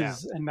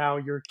Thanoses and now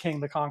your King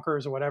the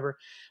Conquerors or whatever.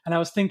 And I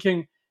was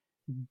thinking,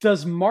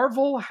 does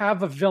Marvel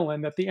have a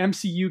villain that the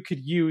MCU could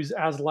use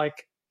as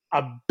like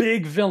a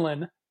big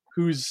villain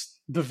who's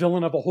the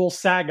villain of a whole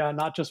saga,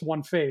 not just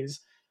one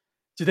phase?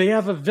 Do they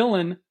have a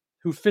villain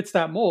who fits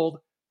that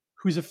mold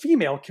who's a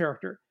female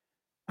character?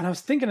 And I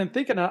was thinking,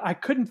 I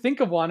couldn't think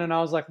of one. And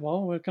I was like,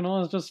 well, we can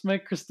always just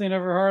make Christine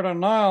Everhart a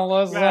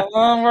Nihilus.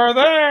 We're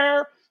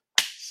there.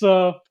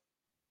 So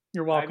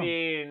you're welcome. I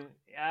mean,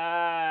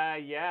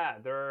 yeah,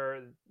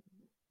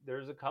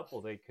 there's a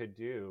couple they could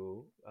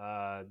do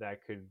that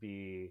could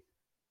be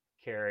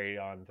carried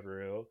on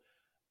through.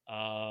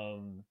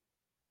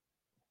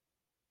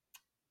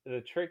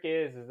 The trick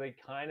is they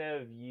kind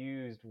of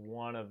used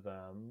one of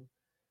them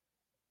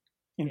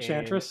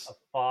Enchantress in a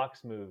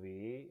Fox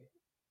movie.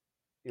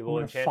 Well,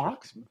 in a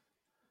Fox?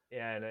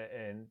 Yeah,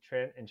 and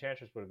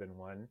Enchantress would have been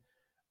one.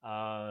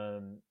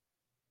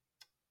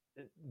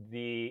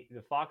 The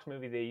Fox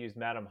movie, they used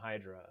Madame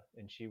Hydra,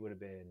 and she would have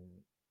been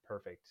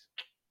perfect,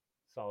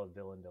 solid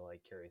villain to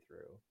like carry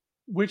through.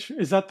 Which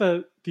is that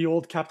the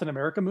old Captain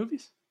America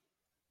movies?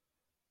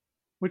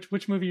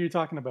 Which movie are you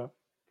talking about?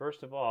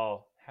 First of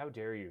all, how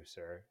dare you,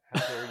 sir?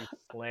 How dare you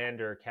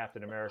slander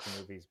Captain America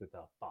movies with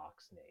a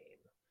Fox name?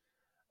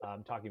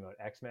 I'm talking about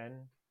X-Men.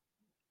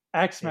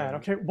 X-Men. in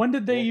Okay, when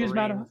did they use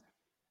Madam?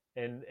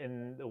 Wolverine's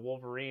in the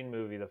Wolverine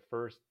movie, the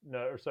first no,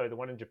 or sorry, the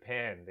one in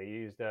Japan. They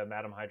used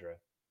Madam Hydra.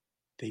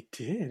 They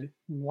did. They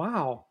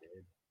Wow.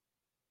 did.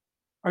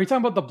 Are you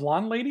talking about the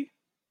blonde lady?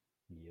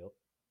 Yep.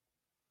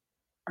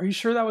 Are you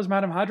sure that was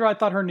Madam Hydra? I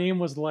thought her name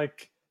was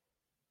like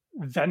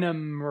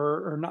Venom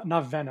or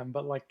not Venom,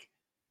 but like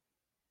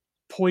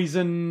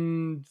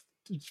poison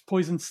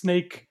poison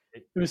snake.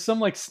 It, It was some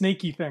like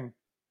snaky thing.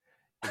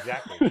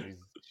 exactly.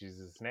 She's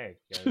a snake.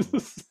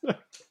 And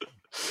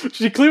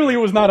She clearly it,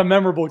 was not a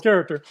memorable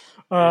character. it's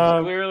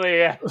Uh, clearly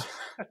yeah.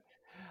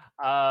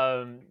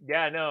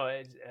 Yeah,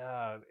 no,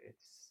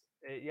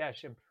 yeah,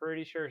 I'm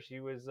pretty sure she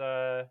was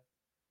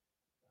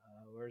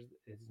where's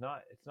it's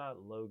not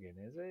Logan,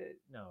 is it?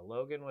 No,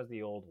 Logan was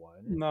the old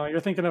one. no, you're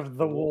thinking of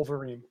The the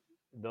Wolverine.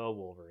 the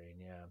Wolverine,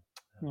 yeah.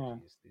 Oh Yeah.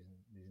 jeez,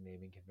 these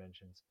naming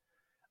conventions.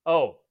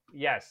 Oh,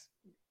 yes.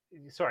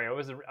 Sorry, I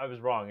was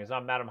wrong. It's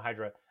not Madam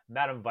Hydra,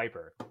 Madam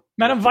Viper.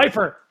 Madam Which is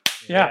Viper.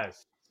 Yeah.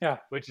 yes. Yeah.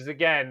 Which is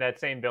again that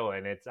same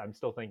villain. I'm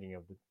still thinking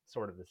of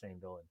sort of the same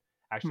villain.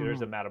 Actually,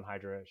 there's a Mhm. Madam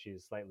Hydra.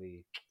 She's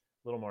slightly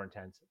a little more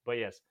intense. But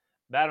yes,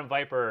 Madam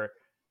Viper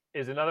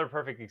is another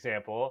perfect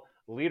example.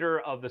 Leader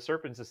of the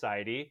Serpent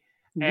Society,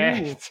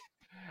 and Ooh.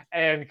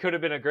 and could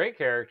have been a great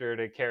character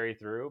to carry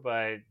through,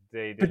 but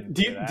they But didn't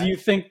do do that. you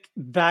think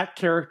that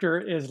character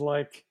is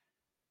like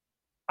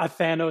a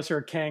Thanos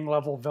or Kang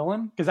level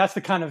villain? Because that's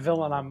the kind of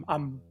villain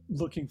I'm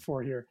looking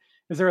for here.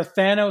 Is there a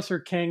Thanos or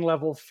Kang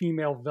level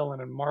female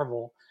villain in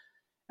Marvel?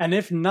 And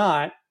if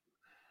not,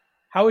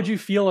 how would you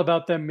feel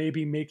about them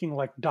maybe making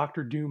like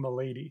Doctor Doom a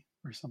lady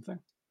or something?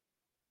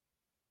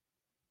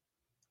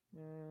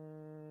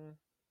 Mm,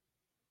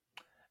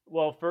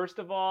 well, first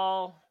of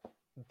all,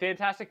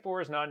 Fantastic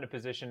Four is not in a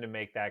position to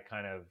make that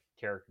kind of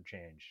character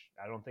change.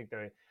 I don't think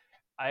they.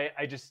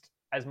 I just,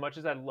 as much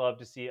as I'd love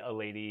to see a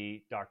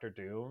lady Doctor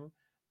Doom,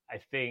 I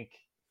think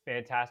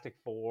Fantastic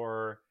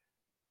Four.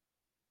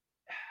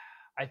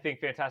 I think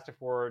Fantastic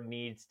Four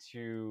needs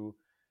to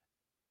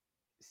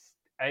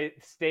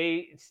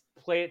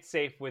play it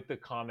safe with the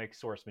comic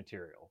source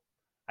material.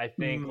 I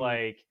think Mm.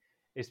 like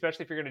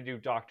especially if you're going to do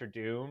Doctor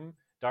Doom.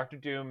 Doctor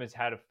Doom has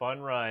had a fun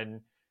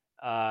run,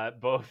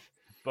 both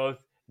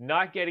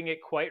not getting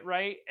it quite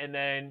right and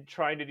then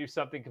trying to do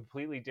something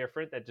completely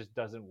different that just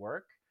doesn't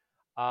work.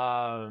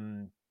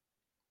 Um,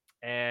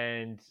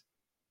 and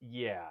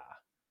yeah,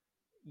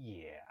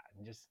 yeah,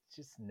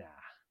 just nah,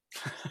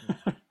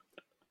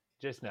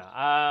 just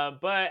nah.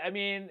 But I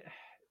mean,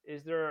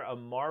 is there a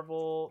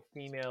Marvel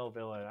female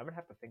villain? I'm gonna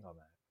have to think on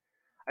that.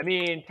 I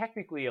mean,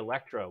 technically,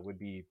 Elektra would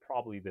be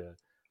probably the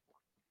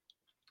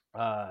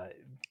uh,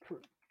 per-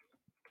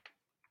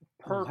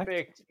 Elect-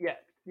 perfect. Yeah,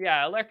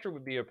 yeah, Elektra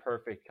would be a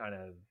perfect kind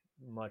of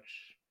much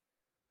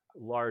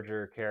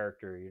larger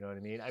character. You know what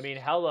I mean? I mean,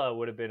 Hela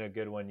would have been a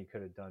good one you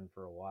could have done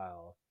for a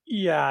while.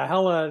 yeah,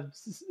 Hela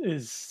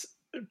is,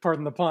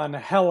 pardon the pun,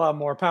 hella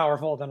more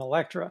powerful than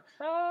Elektra.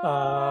 Uh,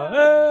 Ah,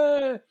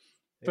 eh,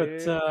 but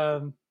eh,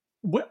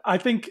 I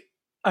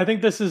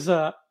think this is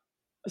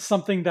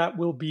something that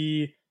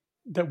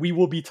we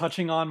will be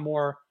touching on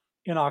more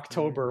in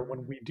October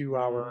when mhm, we do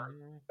our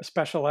mhm,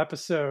 special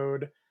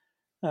episode.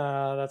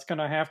 That's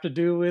gonna have to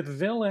do with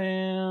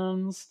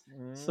villains.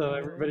 So mhm.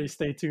 everybody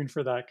stay tuned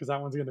for that because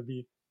that one's gonna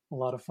be a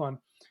lot of fun.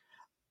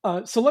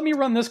 So let me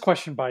run this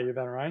question by you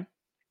then, Ryan.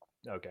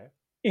 Okay.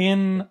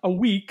 In a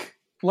week,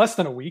 less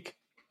than a week,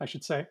 I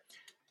should say,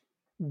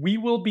 we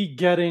will be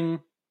getting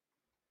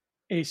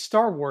a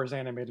Star Wars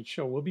animated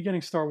show. We'll be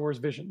getting Star Wars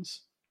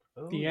Visions,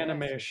 Oh the yes,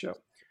 anime yes, show. yes,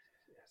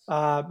 yes,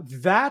 yes,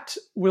 yes. That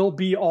will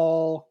be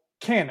all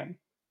canon,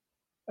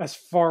 as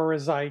far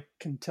as I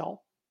can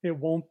tell. It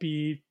won't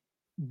be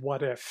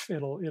what if.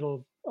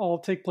 It'll all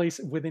take place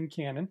within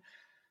canon,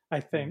 I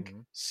think. Mm-hmm.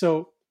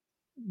 So,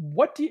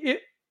 what do you,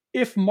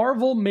 if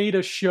Marvel made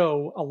a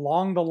show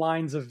along the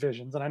lines of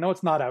Visions, and I know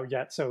it's not out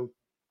yet, so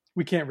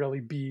we can't really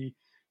be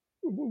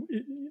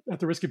at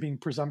the risk of being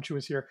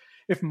presumptuous here.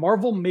 If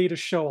Marvel made a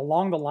show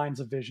along the lines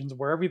of Visions,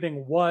 where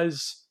everything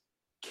was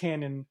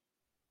canon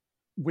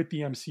with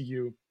the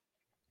MCU,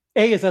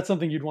 A, is that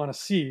something you'd want to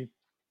see?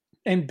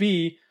 And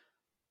B,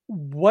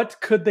 what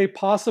could they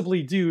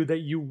possibly do that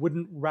you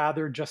wouldn't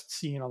rather just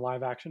see in a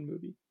live action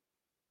movie?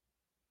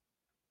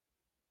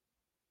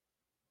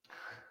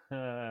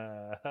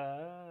 Uh,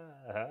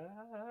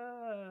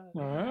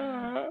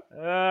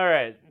 All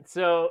right.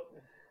 So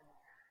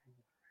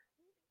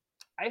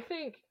I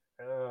think,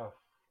 uh,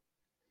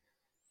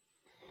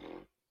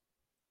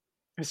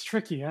 it's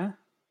tricky, huh?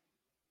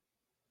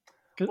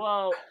 'Cause-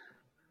 well,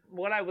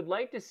 what I would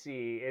like to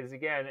see is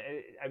again,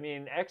 I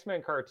mean,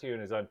 X-Men cartoon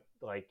is on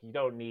like you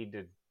don't need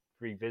to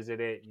revisit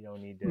it.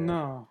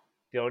 no.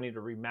 You don't need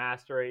to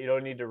remaster it. You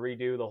don't need to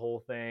redo the whole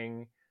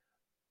thing.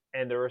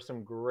 And there are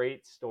some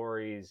great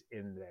stories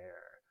in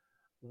there.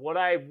 What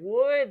I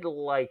would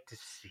like to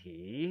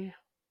see,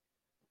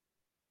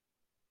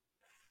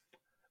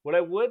 what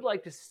I would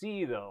like to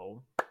see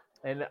though,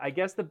 and I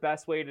guess the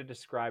best way to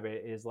describe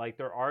it is like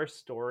there are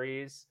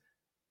stories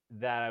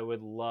that I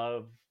would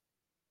love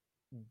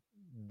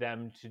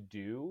them to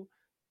do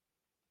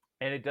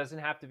And it doesn't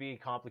have to be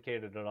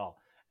complicated at all.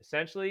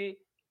 Essentially,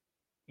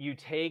 you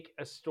take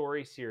a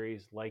story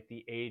series like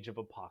The Age of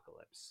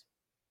Apocalypse.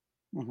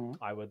 Mm-hmm.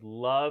 I would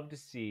love to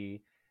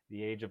see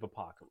The Age of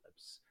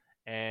Apocalypse.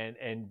 And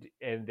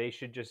they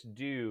should just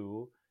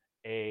do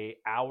a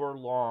hour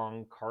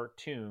long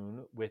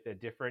cartoon with a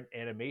different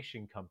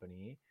animation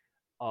company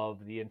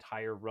of the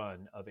entire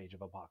run of Age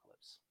of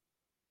Apocalypse.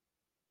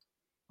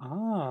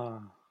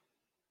 Ah,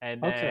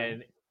 And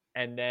okay.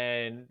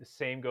 then the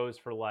same goes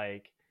for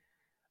like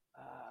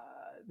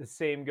the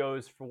same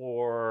goes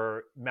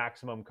for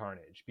Maximum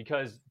Carnage,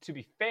 because to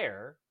be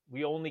fair,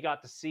 we only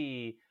got to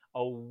see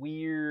a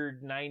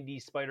weird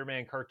 90s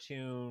Spider-Man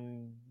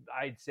cartoon,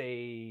 I'd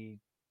say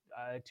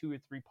 2 or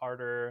 3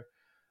 parter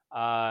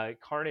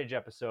Carnage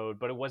episode,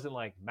 but it wasn't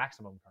like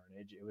Maximum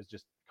Carnage. It was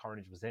just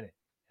Carnage was in it,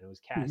 and it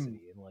was Mm-hmm.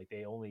 Cassidy, and like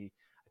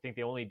I think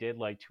they only did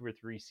like 2 or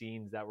 3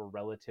 scenes that were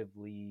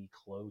relatively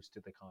close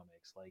to the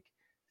comics, like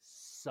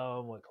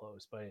somewhat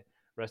close, but the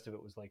rest of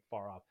it was like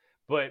far off.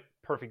 But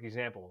perfect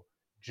example,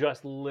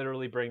 just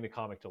literally bring the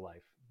comic to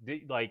life,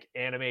 like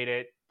animate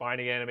it,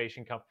 finding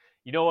animation company.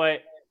 You know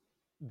what?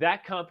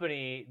 That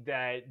company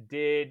that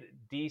did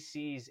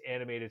DC's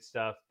animated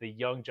stuff, the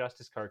Young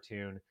Justice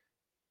cartoon,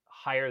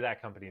 hire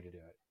that company to do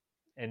it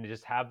and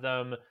just have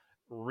them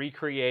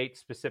recreate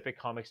specific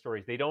comic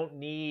stories. They don't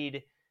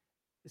need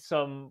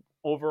some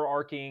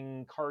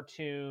overarching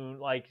cartoon,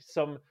 like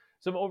some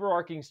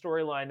overarching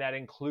storyline that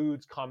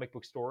includes comic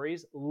book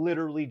stories.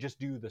 Literally just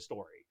do the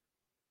story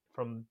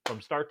from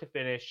start to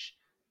finish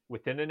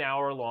within an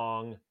hour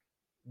long.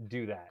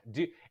 Do that.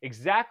 Do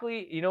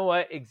exactly, you know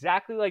what?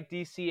 Exactly like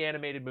DC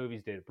animated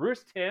movies did.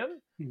 Bruce Timm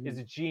Mm-hmm. is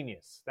a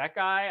genius. That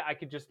guy, I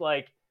could just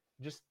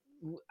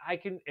I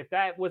can, if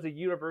that was a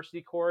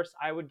university course,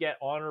 I would get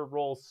honor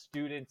roll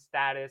student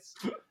status,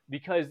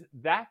 because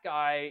that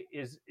guy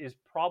is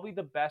probably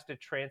the best at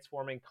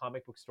transforming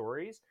comic book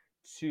stories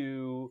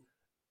to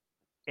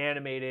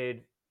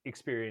animated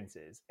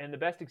experiences. And the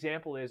best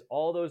example is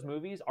all those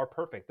movies are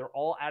perfect. They're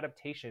all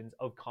adaptations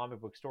of comic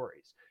book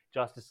stories.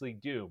 Justice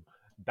League Doom,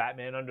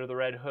 Batman Under the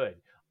Red Hood.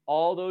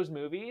 All those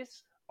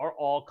movies are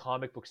all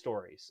comic book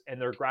stories, and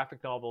they're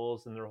graphic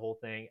novels and their whole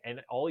thing.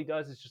 And all he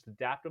does is just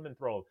adapt them and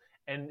throw them.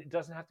 And it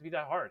doesn't have to be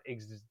that hard.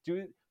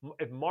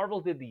 If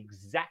Marvel did the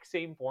exact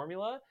same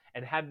formula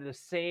and had the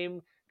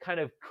same kind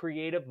of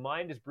creative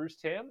mind as Bruce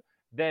Timm,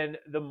 then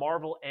the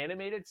Marvel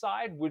animated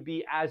side would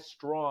be as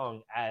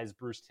strong as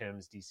Bruce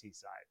Timm's DC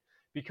side.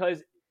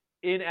 Because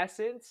in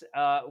essence,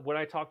 when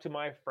I talk to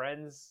my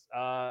friends,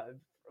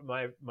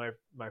 my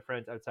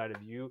friends outside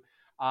of you,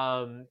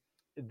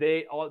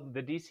 they all,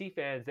 the DC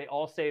fans, they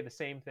all say the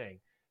same thing.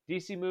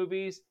 DC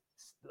movies,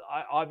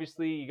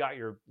 obviously, you got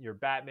your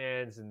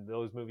Batmans, and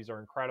those movies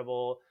are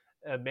incredible.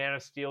 Man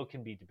of Steel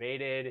can be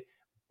debated,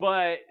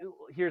 but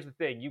here's the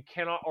thing: you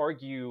cannot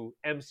argue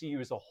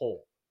MCU as a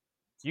whole.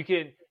 You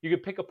can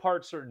pick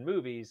apart certain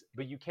movies,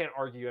 but you can't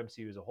argue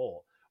MCU as a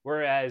whole.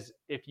 Whereas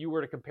if you were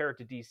to compare it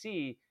to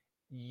DC,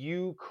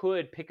 you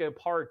could pick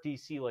apart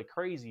DC like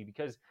crazy,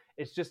 because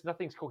it's just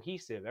nothing's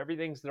cohesive.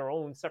 Everything's their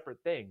own separate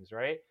things,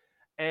 right?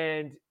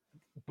 And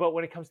but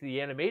when it comes to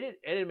the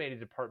animated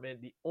department,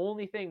 the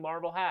only thing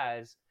Marvel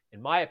has,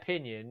 in my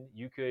opinion,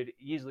 you could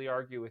easily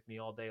argue with me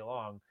all day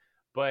long,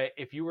 but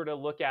if you were to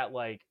look at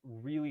like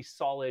really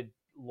solid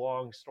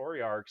long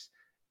story arcs,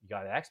 you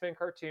got an X-Men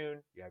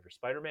cartoon, you have your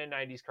Spider-Man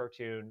 90s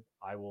cartoon.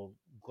 I will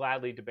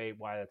gladly debate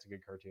why that's a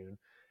good cartoon.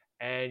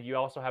 And you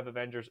also have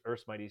Avengers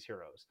Earth's Mightiest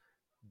Heroes.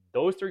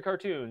 Those 3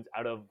 cartoons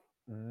out of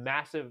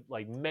massive,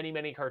 like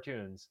many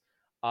cartoons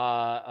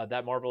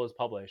that Marvel has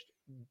published,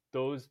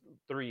 those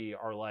 3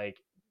 are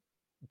like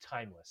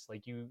timeless.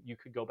 Like you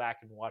could go back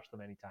and watch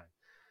them anytime.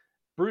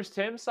 Bruce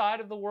Timm's side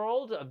of the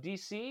world of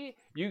DC,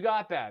 you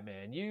got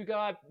Batman, you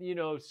got,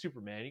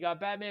 Superman, you got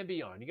Batman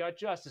Beyond, you got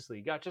Justice League,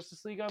 you got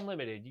Justice League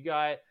Unlimited, you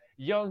got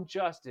Young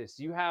Justice,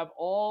 you have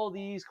all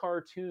these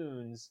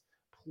cartoons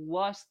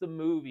plus the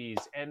movies,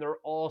 and they're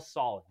all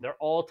solid. They're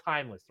all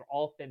timeless. They're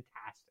all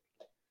fantastic.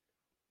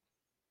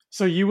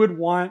 So you would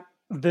want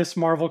this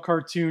Marvel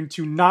cartoon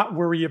to not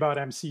worry about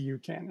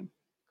MCU canon,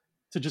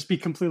 to just be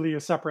completely a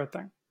separate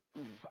thing.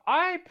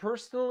 I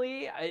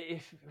personally, I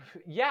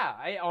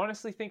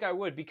honestly think I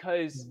would,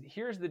 because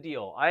here's the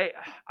deal. I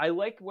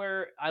like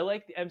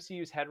the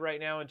MCU's head right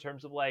now in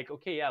terms of like,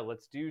 okay, yeah,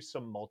 let's do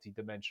some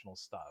multi-dimensional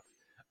stuff.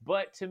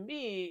 But to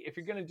me, if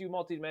you're gonna do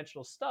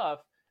multi-dimensional stuff,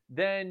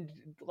 then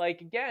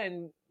like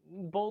again,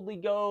 boldly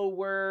go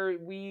where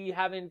we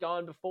haven't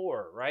gone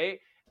before, right?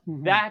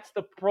 Mm-hmm. That's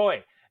the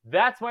point.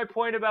 That's my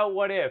point about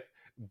What If.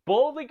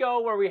 Boldly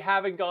go where we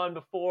haven't gone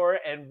before.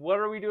 And what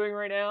are we doing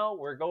right now?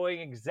 We're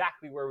going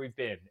exactly where we've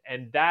been.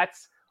 And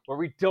that's where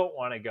we don't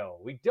want to go.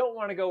 We don't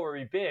want to go where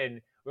we've been.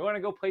 We want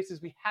to go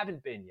places we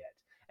haven't been yet.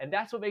 And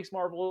that's what makes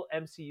Marvel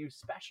MCU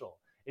special,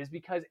 is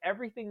because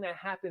everything that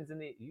happens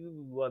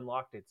you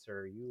unlocked it,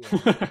 sir. You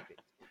unlocked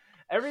it.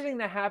 Everything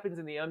that happens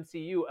in the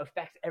MCU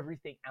affects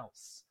everything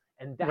else.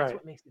 And that's Right.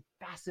 what makes it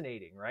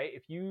fascinating, right?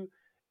 If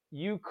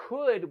you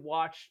could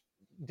watch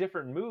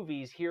different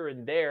movies here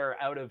and there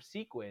out of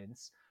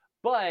sequence,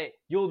 but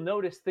you'll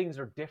notice things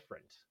are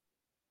different,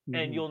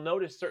 and Mhm. you'll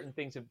notice certain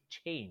things have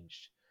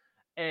changed.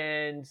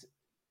 And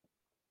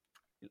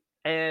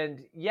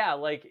yeah,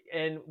 like,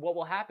 and what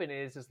will happen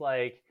is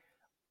like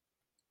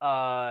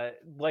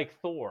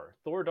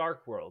Thor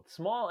Dark World,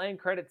 small end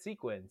credit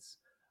sequence,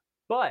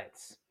 but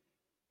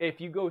if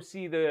you go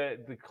see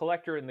the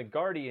Collector and the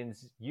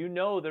Guardians, you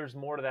know there's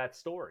more to that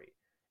story,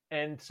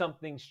 and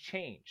something's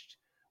changed.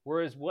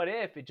 Whereas What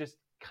If, it just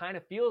kind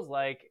of feels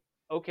like,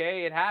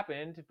 okay, it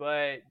happened,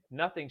 but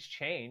nothing's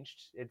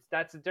changed.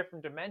 That's a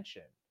different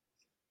dimension.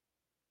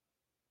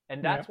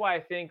 And Yeah. that's why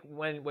I think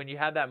when you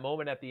have that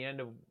moment at the end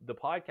of the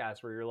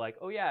podcast where you're like,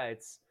 oh yeah,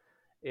 it's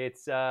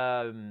it's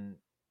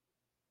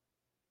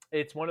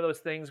one of those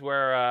things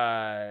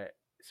where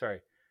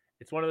sorry,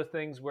 it's one of those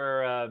things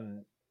where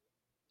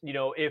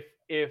if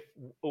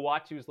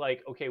Uatu's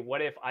like, okay,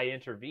 what if I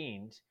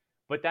intervened,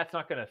 but that's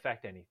not going to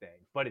affect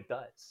anything, but it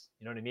does.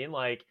 You know what I mean?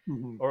 Like,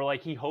 Mhm. or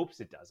like he hopes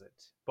it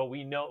doesn't, but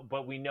we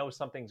know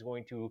something's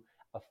going to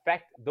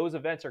affect, those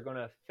events are going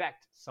to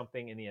affect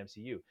something in the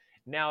MCU.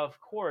 Now, of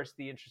course,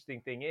 the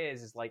interesting thing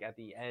is like at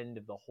the end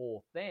of the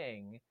whole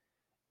thing,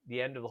 the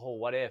end of the whole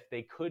What If,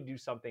 they could do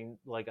something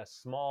like a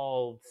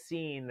small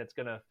scene that's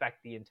going to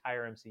affect the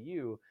entire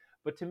MCU.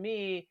 But to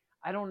me,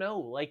 I don't know.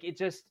 Like it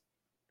just,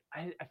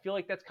 I feel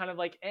like that's kind of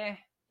like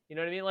you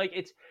know what I mean? Like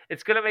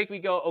it's gonna make me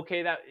go,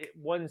 okay,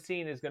 one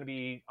scene is gonna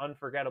be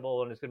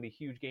unforgettable and it's gonna be a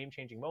huge game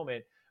changing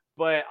moment,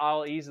 but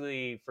I'll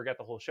easily forget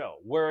the whole show.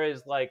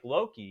 Whereas like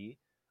Loki,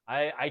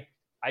 I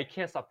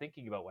can't stop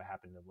thinking about what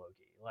happened in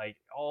Loki. Like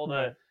all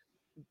Right.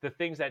 the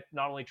things that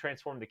not only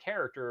transform the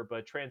character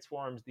but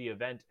transforms the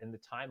event and the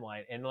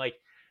timeline, and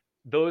like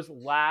those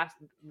last,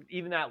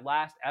 even that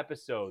last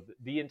episode,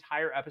 the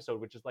entire episode,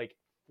 which is like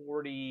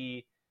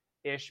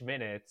 40-ish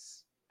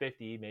minutes,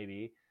 50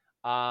 maybe,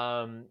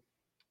 um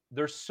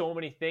there's so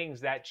many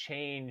things that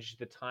change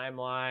the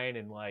timeline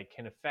and like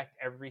can affect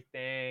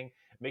everything.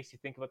 It makes you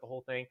think about the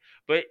whole thing.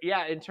 But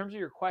yeah, in terms of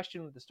your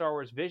question with the Star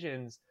Wars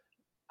Visions,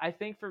 I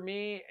think for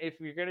me, if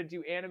you're gonna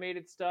do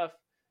animated stuff,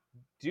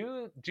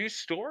 do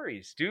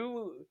stories,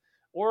 do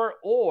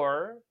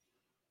or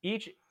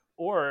each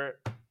or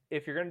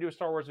if you're going to do a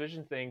Star Wars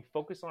Vision thing,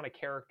 focus on a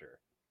character.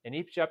 And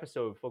each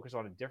episode focus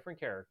on a different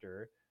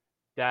character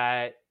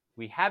that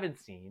we haven't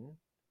seen,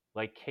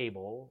 like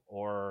Cable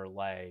or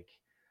like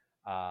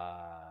uh,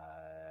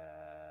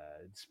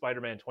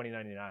 Spider-Man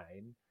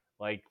 2099.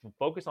 Like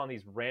focus on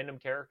these random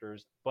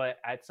characters, but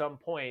at some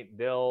point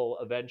they'll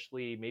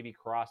eventually maybe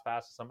cross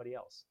paths to somebody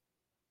else.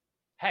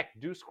 Heck,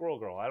 do Squirrel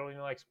Girl. I don't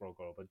even like Squirrel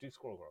Girl, but do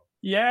Squirrel Girl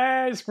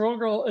Yeah, Squirrel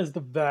Girl is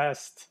the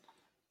best.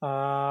 if you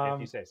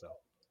Um, say so.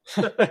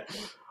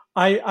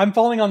 I'm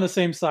falling on the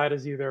same side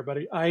as you there,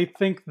 buddy. I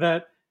think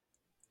that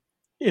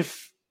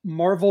if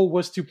Marvel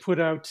was to put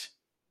out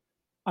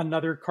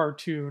another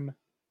cartoon,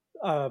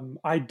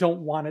 I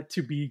don't want it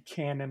to be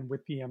canon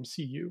with the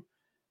MCU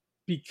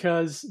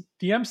because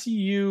the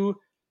MCU,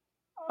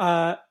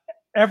 uh,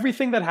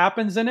 everything that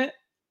happens in it,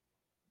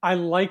 I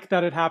like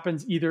that it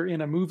happens either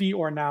in a movie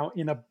or now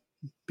in a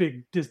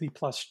big Disney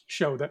Plus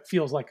show that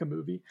feels like a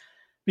movie,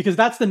 because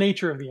that's the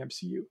nature of the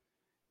MCU,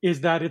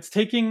 is that it's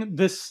taking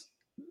this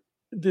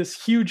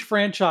huge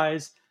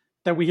franchise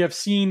that we have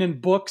seen in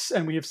books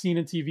and we have seen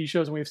in TV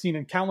shows and we have seen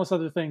in countless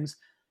other things,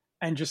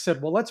 and just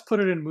said, well, let's put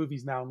it in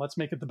movies now and let's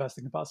make it the best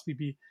it can possibly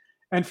be.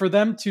 And for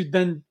them to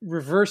then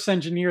reverse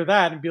engineer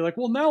that and be like,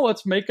 well, now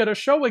let's make it a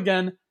show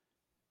again.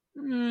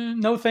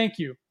 No, thank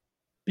you.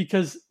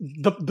 Because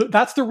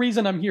that's the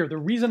reason I'm here. The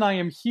reason I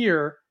am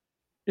here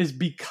is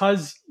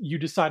because you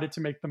decided to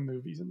make the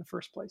movies in the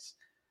first place.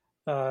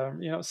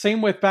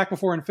 Same with back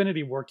before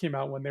Infinity War came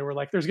out when they were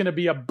like, there's going to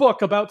be a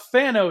book about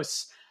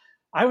Thanos.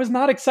 I was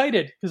not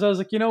excited because I was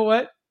like, you know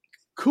what?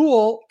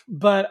 Cool,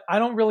 but I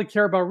don't really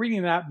care about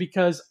reading that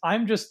because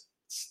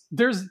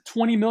there's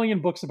 20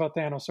 million books about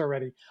Thanos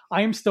already.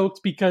 I am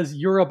stoked because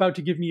you're about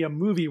to give me a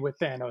movie with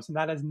Thanos, and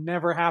that has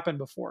never happened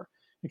before,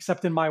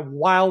 except in my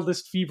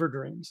wildest fever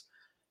dreams.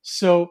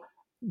 So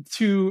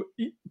to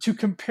to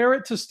compare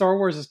it to Star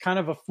Wars is kind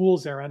of a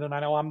fool's errand, and I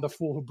know I'm the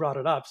fool who brought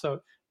it up, so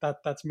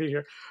that's me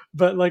here.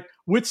 But like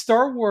with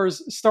Star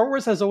Wars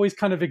has always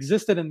kind of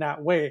existed in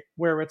that way,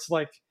 where it's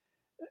like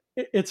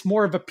it's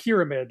more of a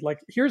pyramid. Like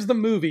here's the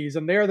movies,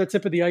 and they're the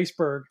tip of the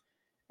iceberg.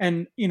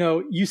 And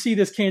you see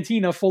this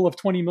cantina full of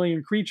 20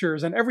 million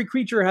creatures, and every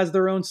creature has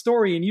their own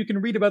story, and you can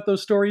read about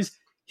those stories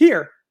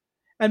here.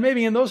 And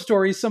maybe in those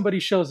stories, somebody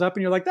shows up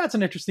and you're like, that's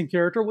an interesting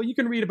character. Well, you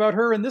can read about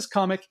her in this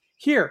comic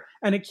here.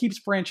 And it keeps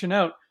branching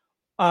out.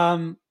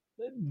 Um,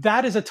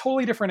 that is a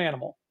totally different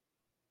animal.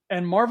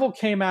 And Marvel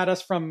came at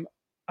us from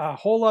a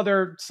whole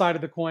other side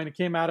of the coin. It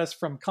came at us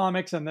from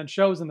comics and then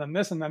shows and then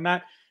this and then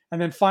that.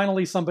 And then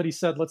finally, somebody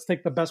said, let's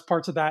take the best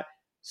parts of that,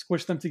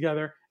 squish them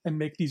together, and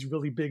make these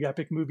really big,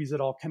 epic movies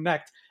that all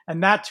connect.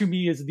 And that to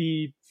me is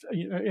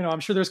I'm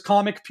sure there's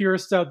comic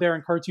purists out there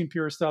and cartoon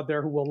purists out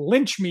there who will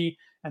lynch me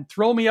and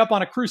throw me up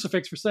on a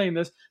crucifix for saying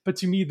this. But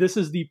to me, this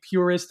is the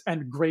purest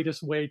and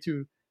greatest way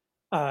to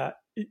uh,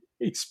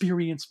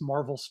 experience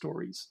Marvel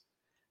stories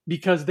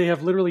because they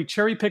have literally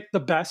cherry picked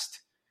the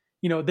best.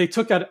 they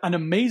took an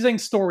amazing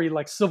story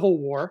like Civil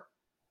War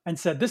and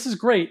said, this is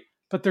great,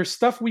 but there's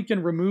stuff we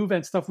can remove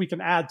and stuff we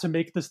can add to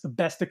make this the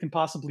best it can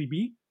possibly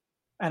be,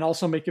 and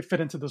also make it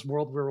fit into this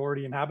world we're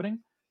already inhabiting.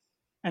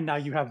 And now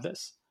you have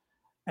this.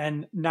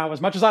 And now,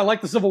 as much as I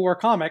like the Civil War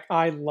comic,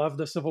 I love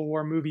the Civil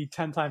War movie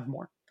 10 times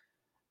more.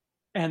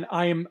 And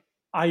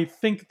I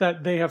think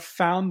that they have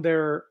found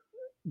their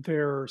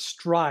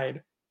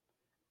stride,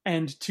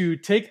 and to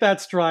take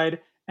that stride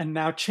and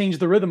now change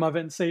the rhythm of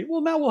it and say,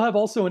 well, now we'll have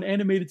also an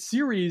animated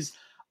series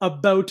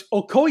about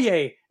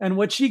Okoye and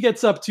what she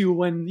gets up to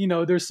when,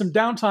 there's some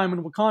downtime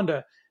in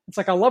Wakanda. It's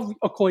like, I love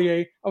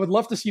Okoye. I would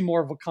love to see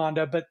more of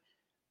Wakanda, but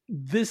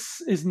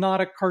this is not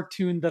a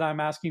cartoon that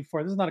I'm asking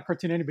for. This is not a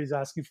cartoon anybody's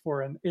asking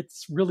for. And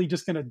it's really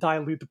just going to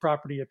dilute the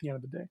property at the end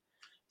of the day.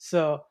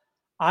 So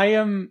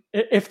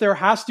if there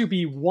has to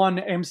be one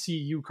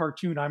MCU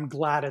cartoon, I'm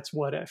glad it's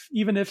What If,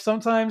 even if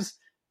sometimes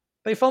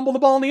they fumble the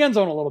ball in the end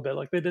zone a little bit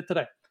like they did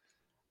today.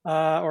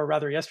 Or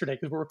rather yesterday,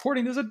 because we're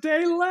recording this a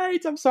day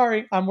late. I'm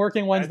sorry. I'm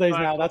working Wednesdays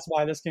now. That's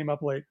why this came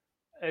up late.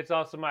 It's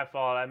also my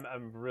fault.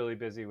 I'm really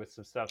busy with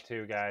some stuff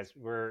too, guys.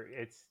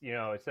 It's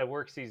that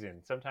work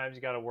season. Sometimes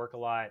you got to work a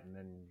lot, and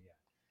then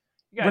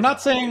we're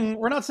not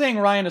saying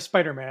Ryan is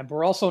Spider-Man, but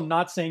we're also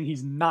not saying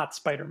he's not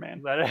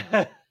Spider-Man.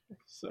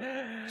 So.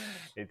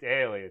 It's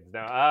aliens,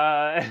 no.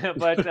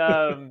 But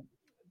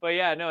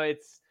yeah, no,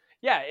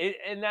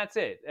 and that's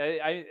it.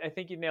 I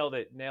think you nailed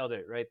it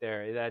right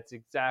there. That's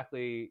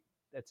exactly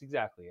it.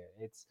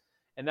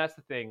 And that's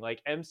the thing.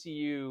 Like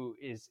MCU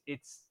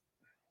it's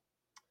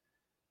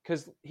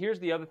because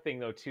here's the other thing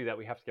though too that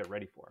we have to get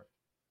ready for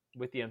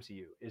with the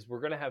MCU is we're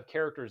going to have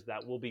characters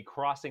that will be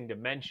crossing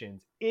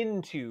dimensions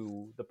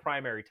into the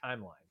primary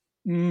timeline.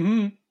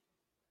 Mm-hmm.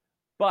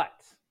 But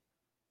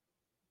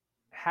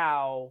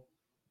how,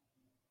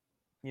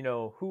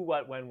 who,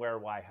 what, when, where,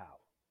 why, how,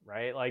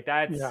 right? Like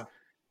that's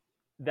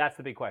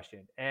the big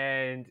question.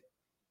 And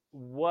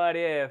what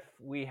if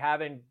we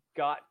haven't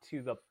got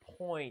to the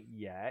point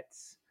yet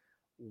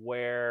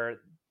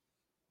where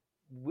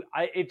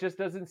it just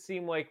doesn't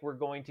seem like we're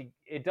going to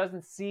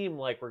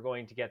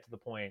get to the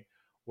point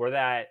where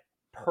that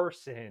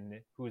person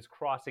who's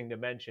crossing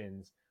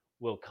dimensions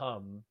will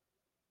come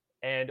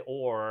that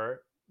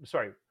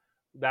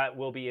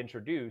will be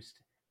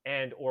introduced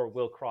and or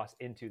will cross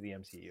into the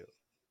MCU.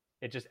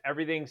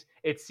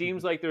 It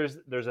seems like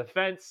there's a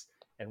fence,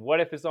 and What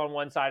If is on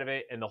one side of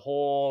it and the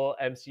whole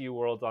MCU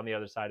world's on the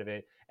other side of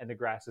it, and the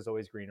grass is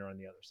always greener on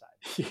the other side.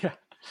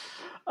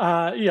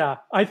 Yeah.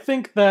 I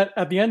think that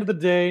at the end of the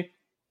day,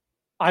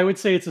 I would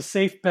say it's a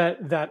safe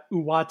bet that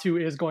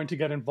Uatu is going to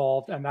get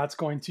involved, and that's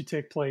going to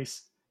take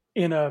place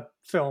in a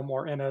film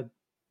or in a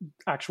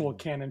actual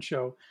canon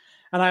show.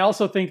 And I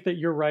also think that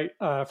you're right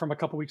from a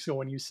couple weeks ago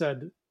when you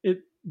said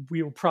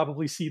we'll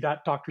probably see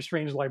that Doctor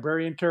Strange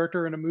librarian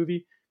character in a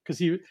movie, because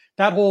him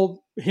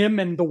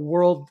and the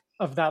world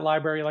of that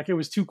library, like, it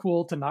was too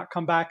cool to not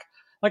come back.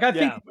 Like, I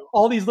think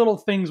all these little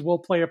things will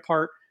play a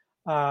part,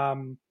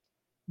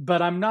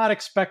 but I'm not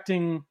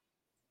expecting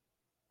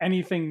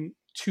anything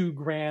too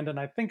grand, and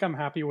I think I'm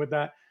happy with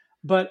that.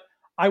 But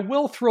I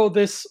will throw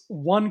this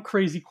one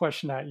crazy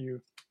question at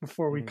you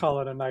before we call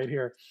it a night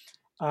here,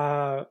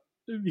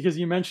 because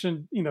you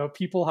mentioned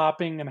people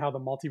hopping and how the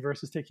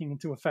multiverse is taking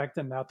into effect,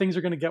 and now things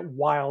are going to get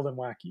wild and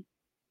wacky.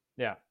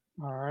 Yeah.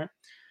 All right.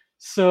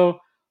 So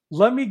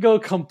let me go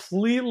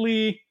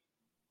completely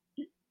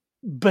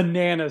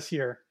bananas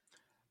here,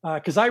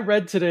 because I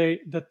read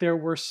today that there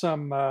were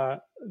some of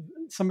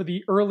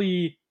the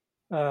early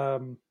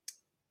early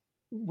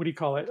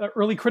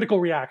critical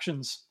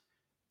reactions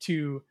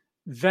to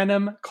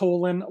Venom: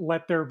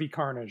 Let There Be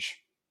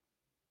Carnage,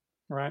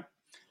 right?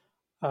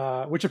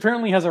 Which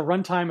apparently has a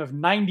runtime of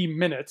 90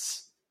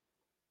 minutes,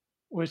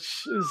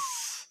 which is,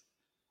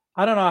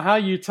 I don't know how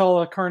you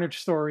tell a Carnage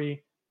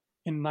story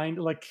in 90,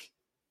 like,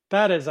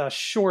 that is a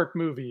short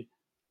movie.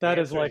 That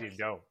is like,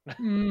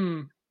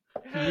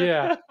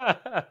 yeah.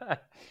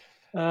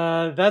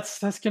 That's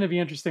going to be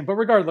interesting. But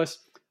regardless,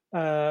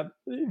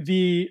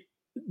 the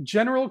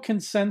general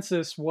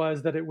consensus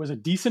was that it was a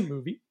decent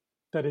movie,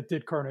 that it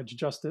did Carnage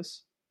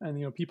justice,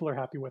 and people are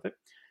happy with it.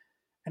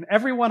 And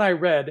everyone I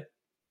read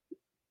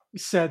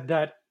said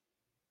that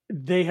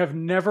they have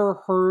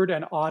never heard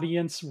an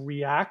audience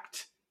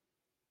react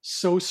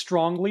so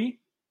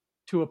strongly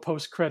to a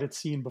post-credit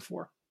scene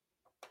before.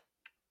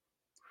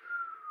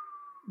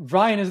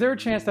 Ryan, is there a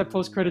chance that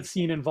post-credit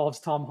scene involves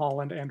Tom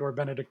Holland and or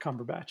Benedict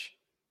Cumberbatch?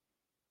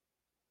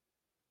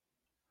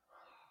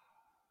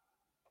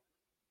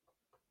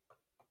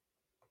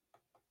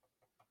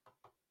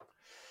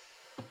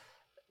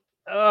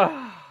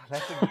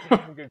 That's a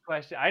damn good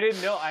question. I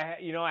didn't know.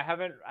 I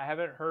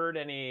haven't heard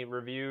any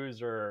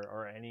reviews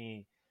or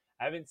any.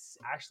 I haven't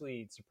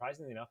actually,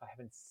 surprisingly enough, I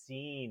haven't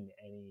seen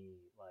any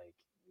like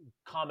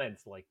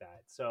comments like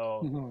that.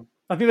 So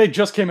I think they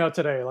just came out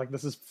today. Like,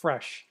 this is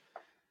fresh.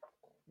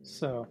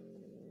 So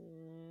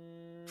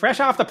fresh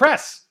off the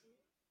press.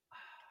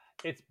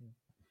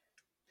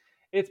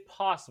 It's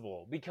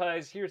possible,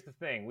 because here's the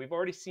thing: we've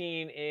already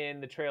seen in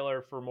the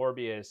trailer for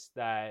Morbius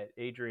that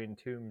Adrian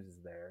Toomes is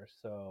there,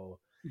 so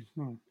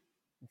Hmm.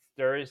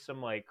 there is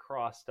some like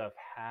cross stuff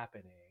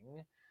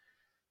happening.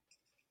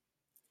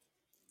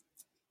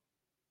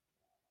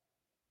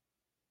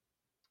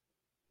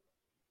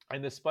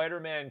 In the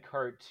Spider-Man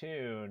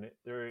cartoon,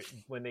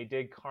 when they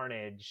did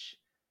Carnage,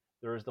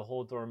 there was the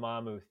whole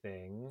Dormammu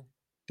thing.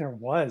 There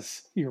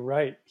was. You're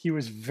right. He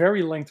was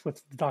very linked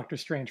with Doctor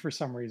Strange for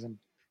some reason.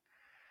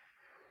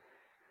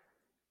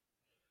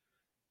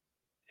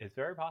 It's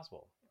very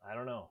possible. I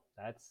don't know.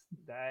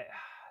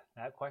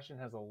 That question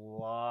has a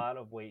lot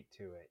of weight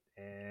to it,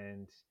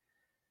 and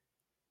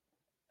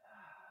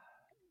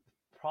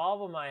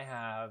problem I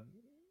have,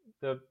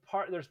 there's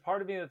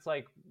part of me that's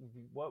like,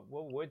 what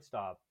would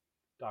stop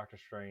Doctor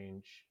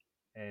Strange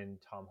and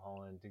Tom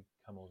Holland to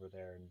come over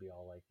there and be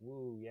all like,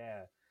 woo,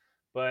 yeah.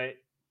 But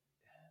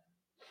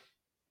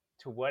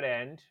to what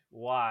end?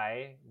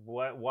 Why?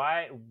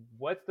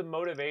 What's the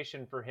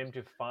motivation for him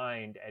to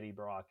find Eddie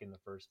Brock in the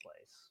first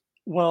place?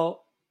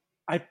 Well,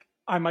 I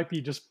I might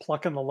be just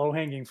plucking the low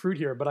hanging fruit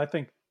here, but I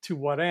think to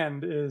what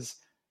end is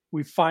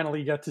we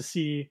finally get to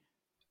see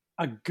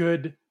a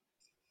good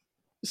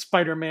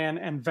Spider-Man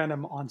and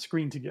Venom on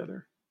screen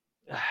together.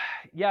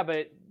 Yeah,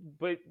 but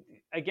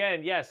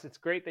again, yes, it's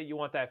great that you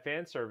want that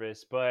fan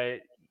service, but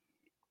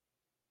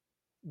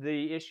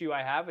the issue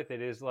I have with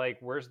it is like,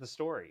 where's the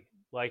story?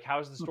 Like,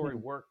 how's the story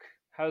Mhm. work?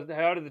 How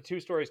did the two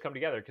stories come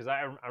together? Because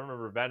I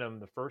remember Venom,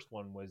 the first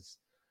one was,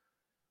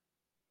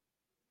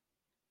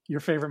 Your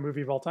favorite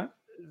movie of all time?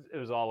 it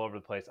was all over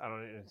the place. I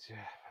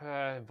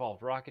don't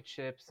involved rocket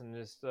ships and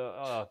just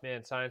oh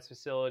man, science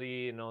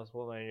facility and all this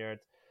whole 9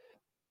 yards.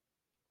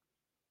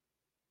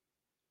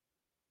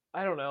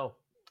 I don't know.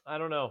 I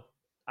don't know.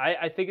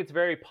 I think it's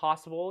very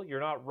possible. You're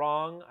not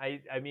wrong.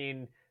 I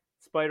mean,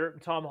 Spider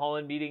Tom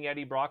Holland meeting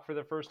Eddie Brock for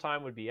the first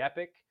time would be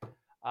epic.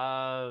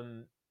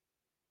 Um,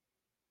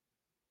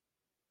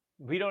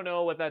 we don't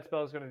know what that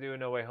spell is going to do in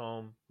No Way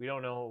Home. We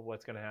don't know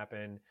what's going to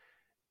happen.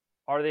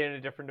 Are they in a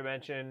different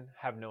dimension?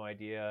 Have no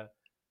idea.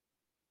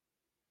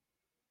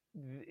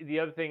 The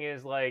other thing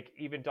is, like,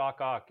 even Doc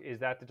Ock, is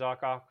that the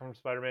Doc Ock from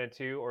Spider-Man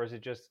 2, or is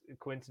it just a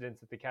coincidence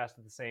that they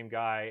casted the same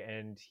guy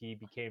and he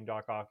became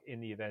Doc Ock in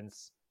the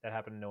events that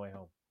happened in No Way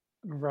Home?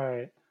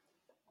 Right.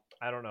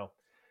 I don't know.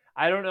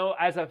 I don't know.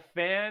 As a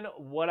fan,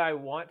 what I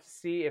want to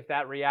see, if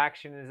that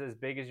reaction is as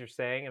big as you're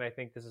saying, and I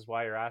think this is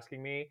why you're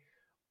asking me,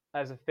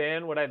 as a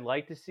fan, what I'd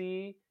like to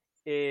see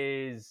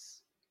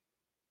is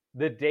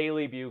the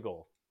Daily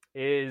Bugle,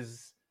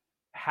 is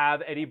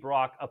have Eddie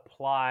Brock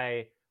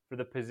apply for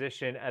the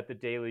position at the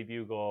Daily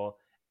Bugle,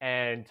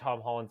 and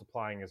Tom Holland's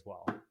applying as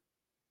well.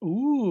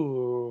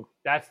 Ooh.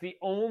 That's the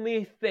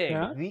only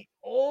Yeah.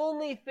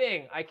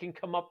 thing I can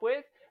come up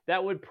with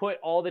that would put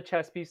all the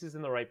chess pieces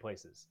in the right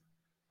places.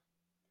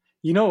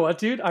 You know what,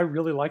 dude? I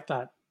really like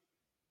that.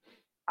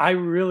 I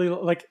really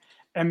like.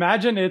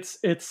 Imagine it's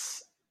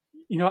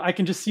I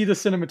can just see the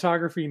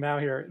cinematography now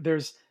here.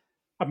 There's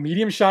a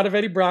medium shot of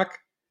Eddie Brock,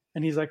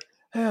 and he's like,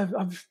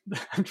 I'm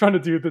trying to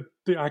do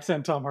the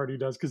accent Tom Hardy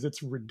does because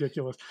it's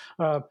ridiculous.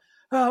 I'm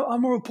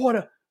a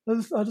reporter.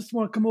 I just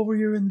want to come over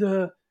here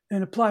and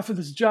apply for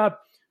this job.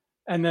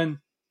 And then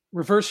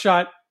reverse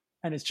shot,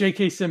 and it's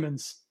J.K.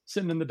 Simmons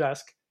sitting in the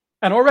desk,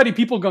 and already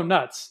people go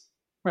nuts,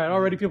 right?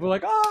 Already people are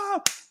like, ah.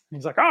 And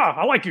he's like,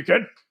 I like you,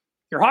 kid.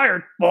 You're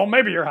hired. Well,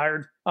 maybe you're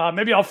hired.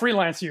 Maybe I'll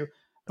freelance you,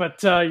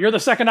 but you're the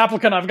second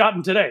applicant I've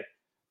gotten today.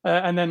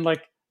 And then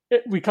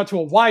we cut to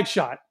a wide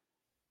shot,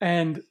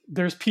 and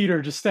there's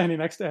Peter just standing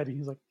next to Eddie.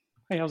 He's like,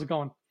 "Hey, how's it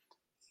going?"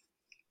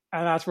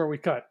 And that's where we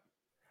cut.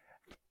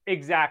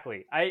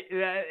 Exactly.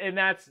 And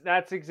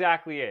that's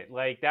exactly it.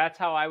 Like, that's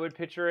how I would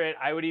picture it.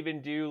 I would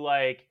even do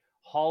like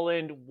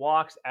Holland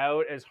walks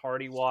out as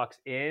Hardy walks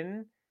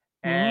in,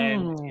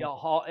 and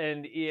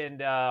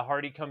Mm.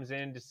 Hardy comes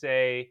in to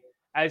say,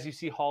 as you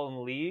see Holland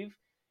leave,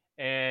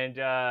 and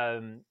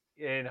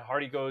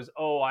Hardy goes,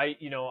 "Oh, I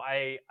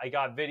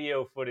got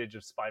video footage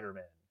of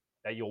Spider-Man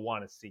that you'll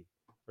want to see,"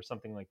 or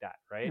something like that,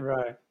 right?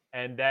 Right.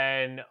 And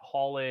then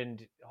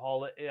Holland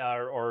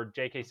or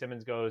J.K.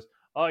 Simmons goes,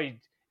 "Oh,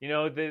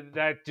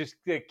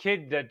 the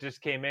kid that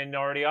just came in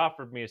already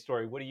offered me a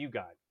story. What do you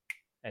got?"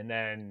 And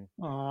then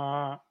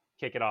Uh,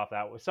 kick it off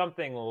that way,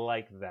 something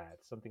like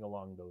that, something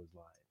along those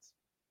lines.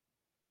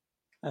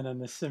 and then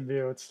the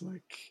symbiote's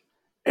like,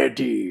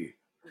 Eddie,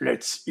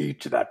 let's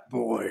eat that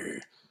boy.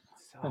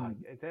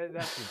 And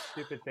That's a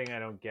stupid thing I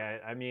don't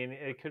get. I mean,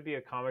 it could be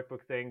a comic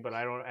book thing, but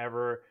I don't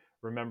ever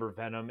remember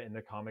Venom in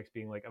the comics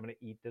being like, "I'm going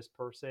to eat this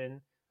person."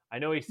 I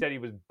know he said he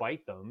would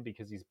bite them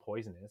because he's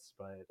poisonous,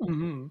 but I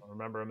don't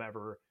remember him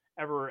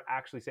ever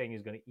actually saying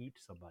he's going to eat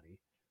somebody.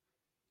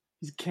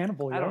 he's a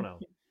cannibal, I don't yo. know.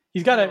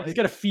 He's got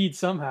to feed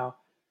somehow.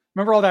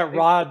 Remember all that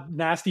raw,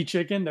 nasty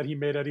chicken that he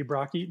made Eddie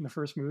Brock eat in the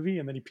first movie,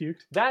 and then he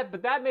puked?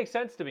 But that makes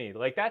sense to me.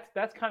 Like,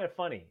 that's kind of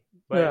funny.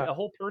 But Yeah. a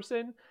whole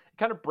person, it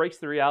kind of breaks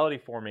the reality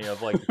for me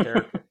of like the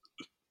character.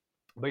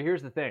 But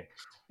here's the thing: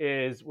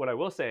 is what I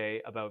will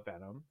say about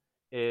Venom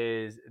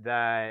is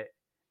that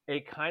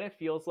it kind of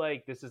feels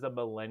like this is a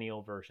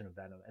millennial version of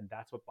Venom, and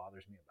that's what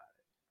bothers me about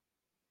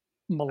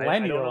it. I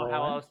don't know how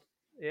Millennial. else.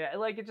 Yeah,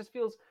 like it just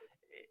feels.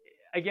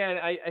 Again,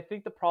 I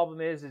think the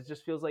problem is it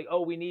just feels like,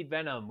 oh, we need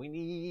Venom,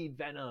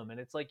 and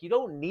it's like you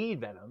don't need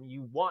Venom.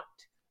 You want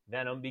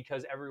Venom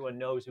because everyone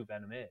knows who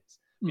Venom is.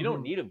 You don't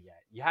Hmm. need him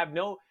yet. You have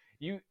no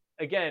you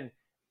again.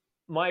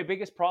 My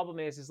biggest problem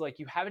is like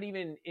you haven't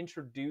even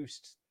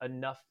introduced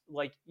enough.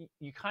 Like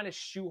you kind of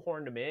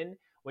shoehorned him in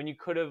when you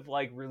could have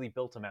like really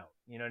built him out.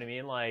 You know what I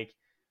mean? Like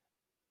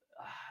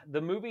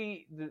the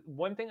movie, the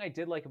one thing I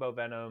did like about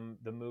Venom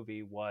the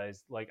movie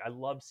was like I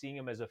loved seeing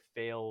him as a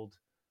failed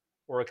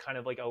or a kind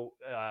of like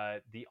a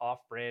the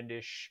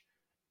off-brandish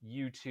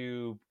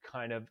YouTube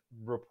kind of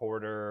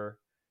reporter,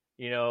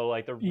 you know,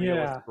 like the Yeah.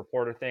 realistic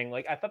reporter thing.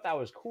 Like I thought that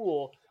was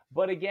cool,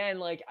 but again,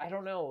 like I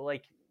don't know,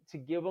 like to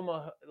give him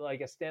a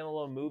like a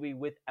standalone movie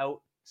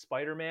without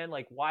Spider-Man,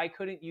 like why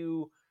couldn't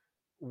you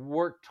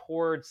work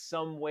towards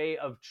some way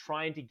of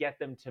trying to get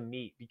them to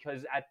meet?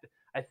 Because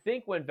I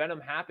think when Venom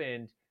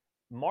happened,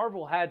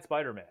 Marvel had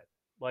Spider-Man.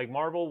 Like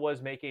Marvel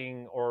was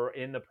making or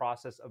in the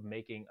process of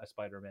making a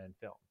Spider-Man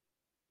film.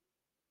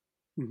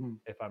 Hmm.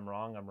 If I'm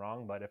wrong, I'm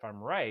wrong. But if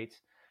I'm right,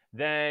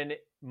 then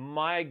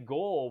my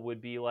goal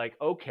would be like,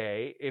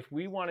 okay, if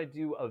we want to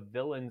do a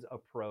villain's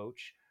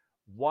approach,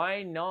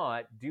 why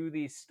not do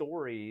these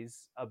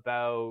stories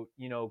about,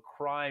 you know,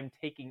 crime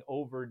taking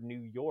over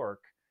New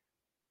York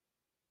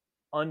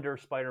under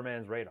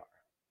Spider-Man's radar?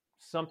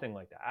 Something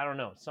like that. I don't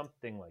know,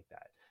 something like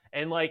that.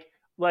 And like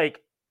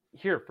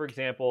here, for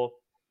example,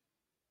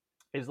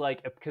 is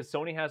like because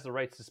Sony has the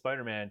rights to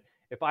Spider-Man.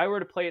 If I were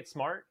to play it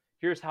smart,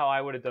 here's how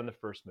I would have done the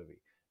first movie.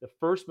 The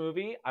first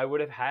movie, I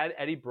would have had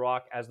Eddie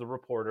Brock as the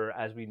reporter,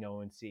 as we know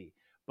and see,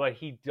 but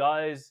he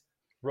does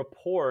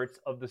reports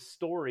of the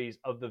stories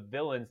of the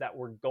villains that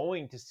we're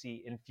going to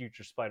see in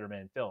future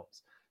Spider-Man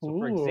films. So,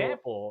 for Ooh.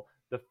 example,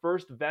 the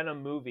first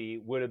Venom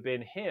movie would have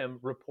been him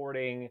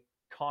reporting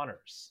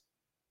Connors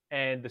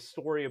and the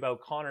story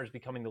about Connors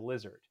becoming the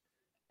Lizard,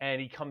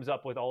 and he comes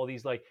up with all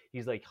these like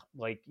he's like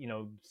you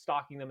know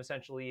stalking them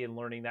essentially and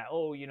learning that,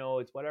 oh, you know,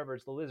 it's whatever,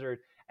 it's the Lizard,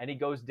 and he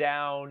goes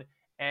down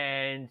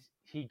and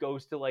he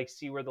goes to like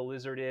see where the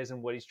Lizard is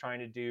and what he's trying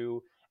to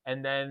do,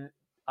 and then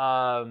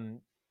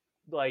um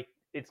like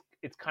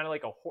it's kind of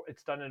like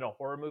it's done in a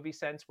horror movie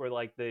sense where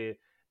like the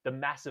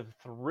massive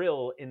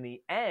thrill in the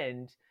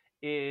end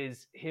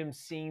is him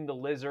seeing the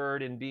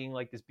Lizard and being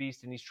like this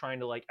beast, and he's trying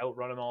to like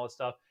outrun him, all this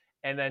stuff,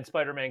 and then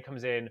Spider-Man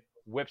comes in,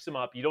 whips him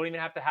up. You don't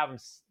even have to have him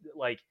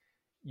like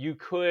you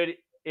could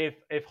if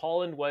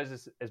Holland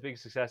was as big a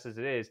success as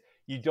it is.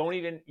 You don't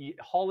even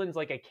Holland's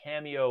like a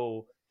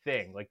cameo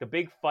thing. Like the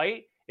big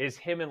fight is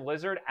him and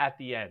Lizard at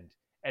the end,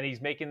 and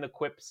he's making the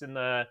quips and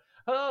the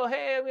oh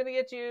hey I'm gonna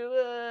get you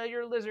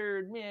you're a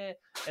lizard meh,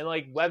 and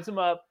like webs him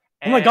up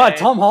Oh my God, and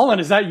Tom Holland,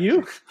 is that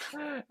you?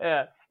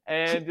 yeah.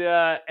 And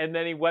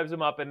then he webs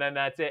him up, and then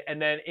that's it.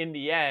 And then in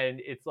the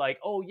end, it's like,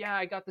 oh yeah,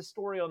 I got the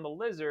story on the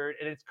Lizard,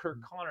 and it's Kirk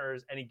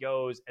Connors, and he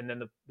goes, and then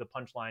the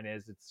punchline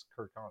is it's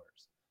Kirk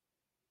Connors.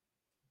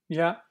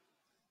 Yeah.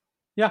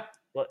 Yeah.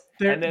 But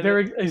and then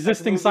They're the second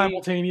existing movie,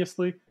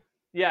 simultaneously.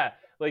 yeah,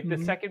 like the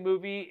Hmm. second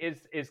movie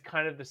is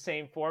kind of the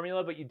same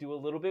formula, but you do a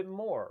little bit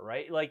more,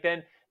 right? Like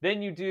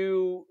then you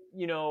do,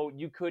 you know,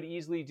 you could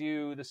easily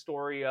do the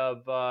story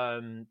of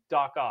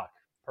Doc Ock,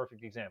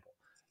 perfect example.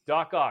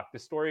 Doc Ock, the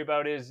story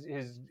about his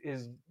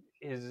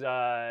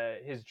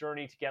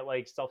journey to get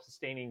like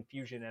self-sustaining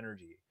fusion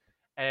energy,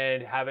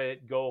 and have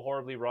it go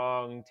horribly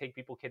wrong, take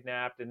people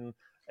kidnapped, and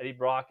Eddie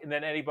Brock, and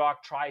then Eddie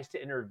Brock tries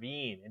to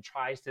intervene and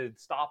tries to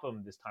stop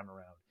him this time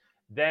around.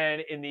 Then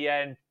in the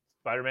end,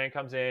 Spider-Man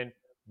comes in,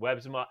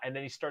 webs him up, and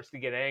then he starts to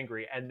get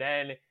angry. And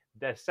then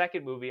the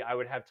second movie, I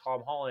would have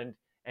Tom Holland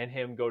and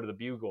him go to the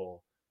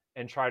Bugle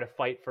and try to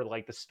fight for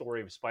like the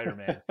story of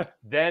Spider-Man.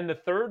 Then the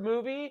third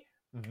movie,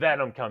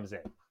 Venom comes in.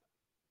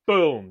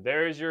 Boom!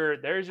 There's your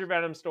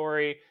Venom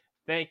story.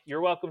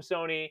 You're welcome,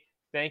 Sony.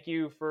 Thank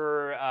you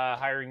for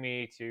hiring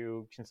me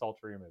to consult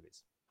for your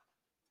movies.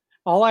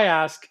 All I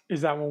ask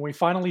is that when we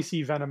finally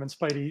see Venom and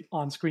Spidey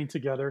on screen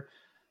together,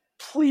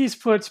 please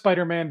put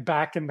Spider-Man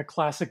back in the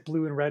classic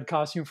blue and red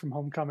costume from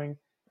Homecoming.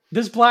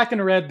 This black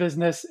and red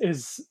business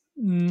is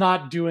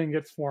not doing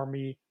it for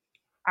me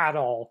at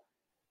all.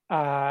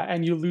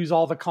 And you lose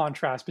all the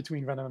contrast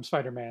between Venom and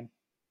Spider-Man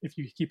if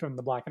you keep him in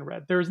the black and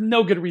red. There's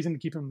no good reason to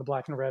keep him in the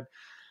black and red.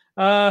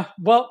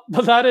 Well,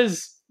 that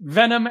is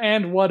Venom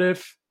and What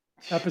If,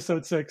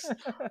 episode 6.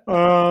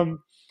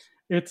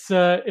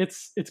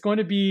 It's going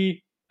to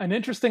be an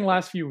interesting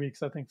last few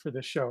weeks, I think, for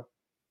this show.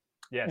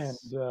 And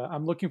Yes.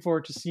 I'm looking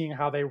forward to seeing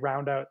how they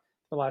round out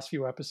the last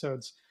few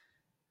episodes.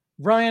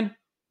 Ryan,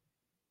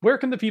 where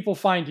can the people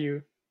find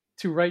you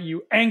to write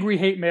you angry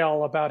hate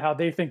mail about how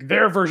they think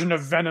their version of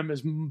Venom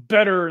is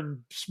better and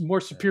more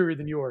superior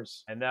than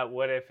yours? And that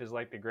What If is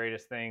like the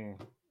greatest thing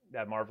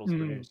that Marvel's Mm.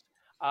 produced.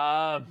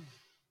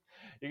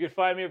 You can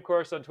find me, of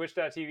course, on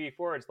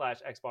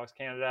twitch.tv/Xbox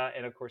Canada.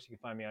 And of course, you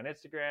can find me on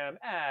Instagram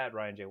at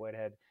Ryan J.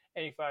 Whitehead.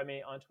 And you can find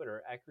me on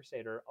Twitter at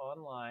Crusader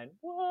Online.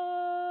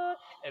 What?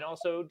 And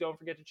also, don't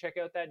forget to check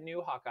out that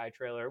new Hawkeye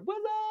trailer.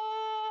 What's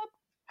up?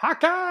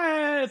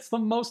 Hawkeye! It's the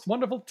most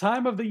wonderful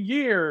time of the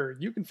year.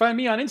 You can find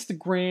me on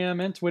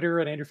Instagram and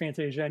Twitter at Andrew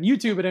Fantasia and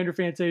YouTube at Andrew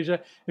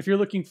Fantasia. If you're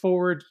looking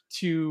forward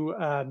to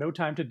No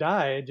Time to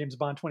Die, James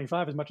Bond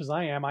 25, as much as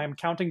I am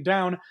counting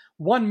down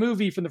one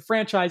movie from the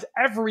franchise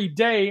every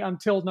day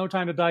until No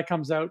Time to Die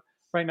comes out.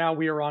 Right now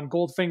we are on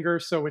Goldfinger,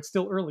 so it's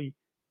still early.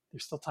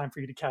 There's still time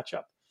for you to catch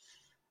up.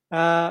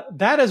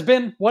 That has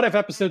been What If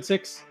Episode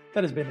 6.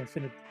 That has been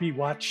Infinite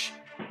Rewatch.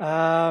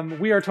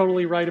 We are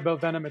totally right about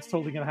Venom. It's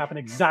totally going to happen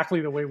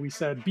exactly the way we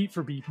said, beat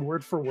for beat,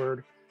 word for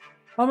word.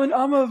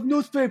 I'm a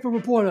newspaper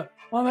reporter.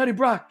 I'm Eddie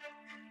Brock.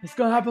 It's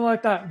going to happen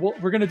like that. Well,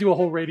 we're going to do a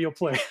whole radio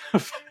play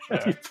of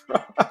Eddie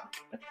Brock.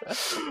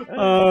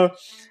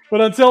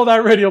 But until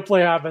that radio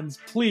play happens,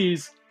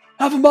 please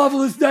have a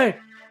marvelous day.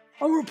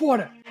 I'm a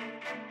reporter.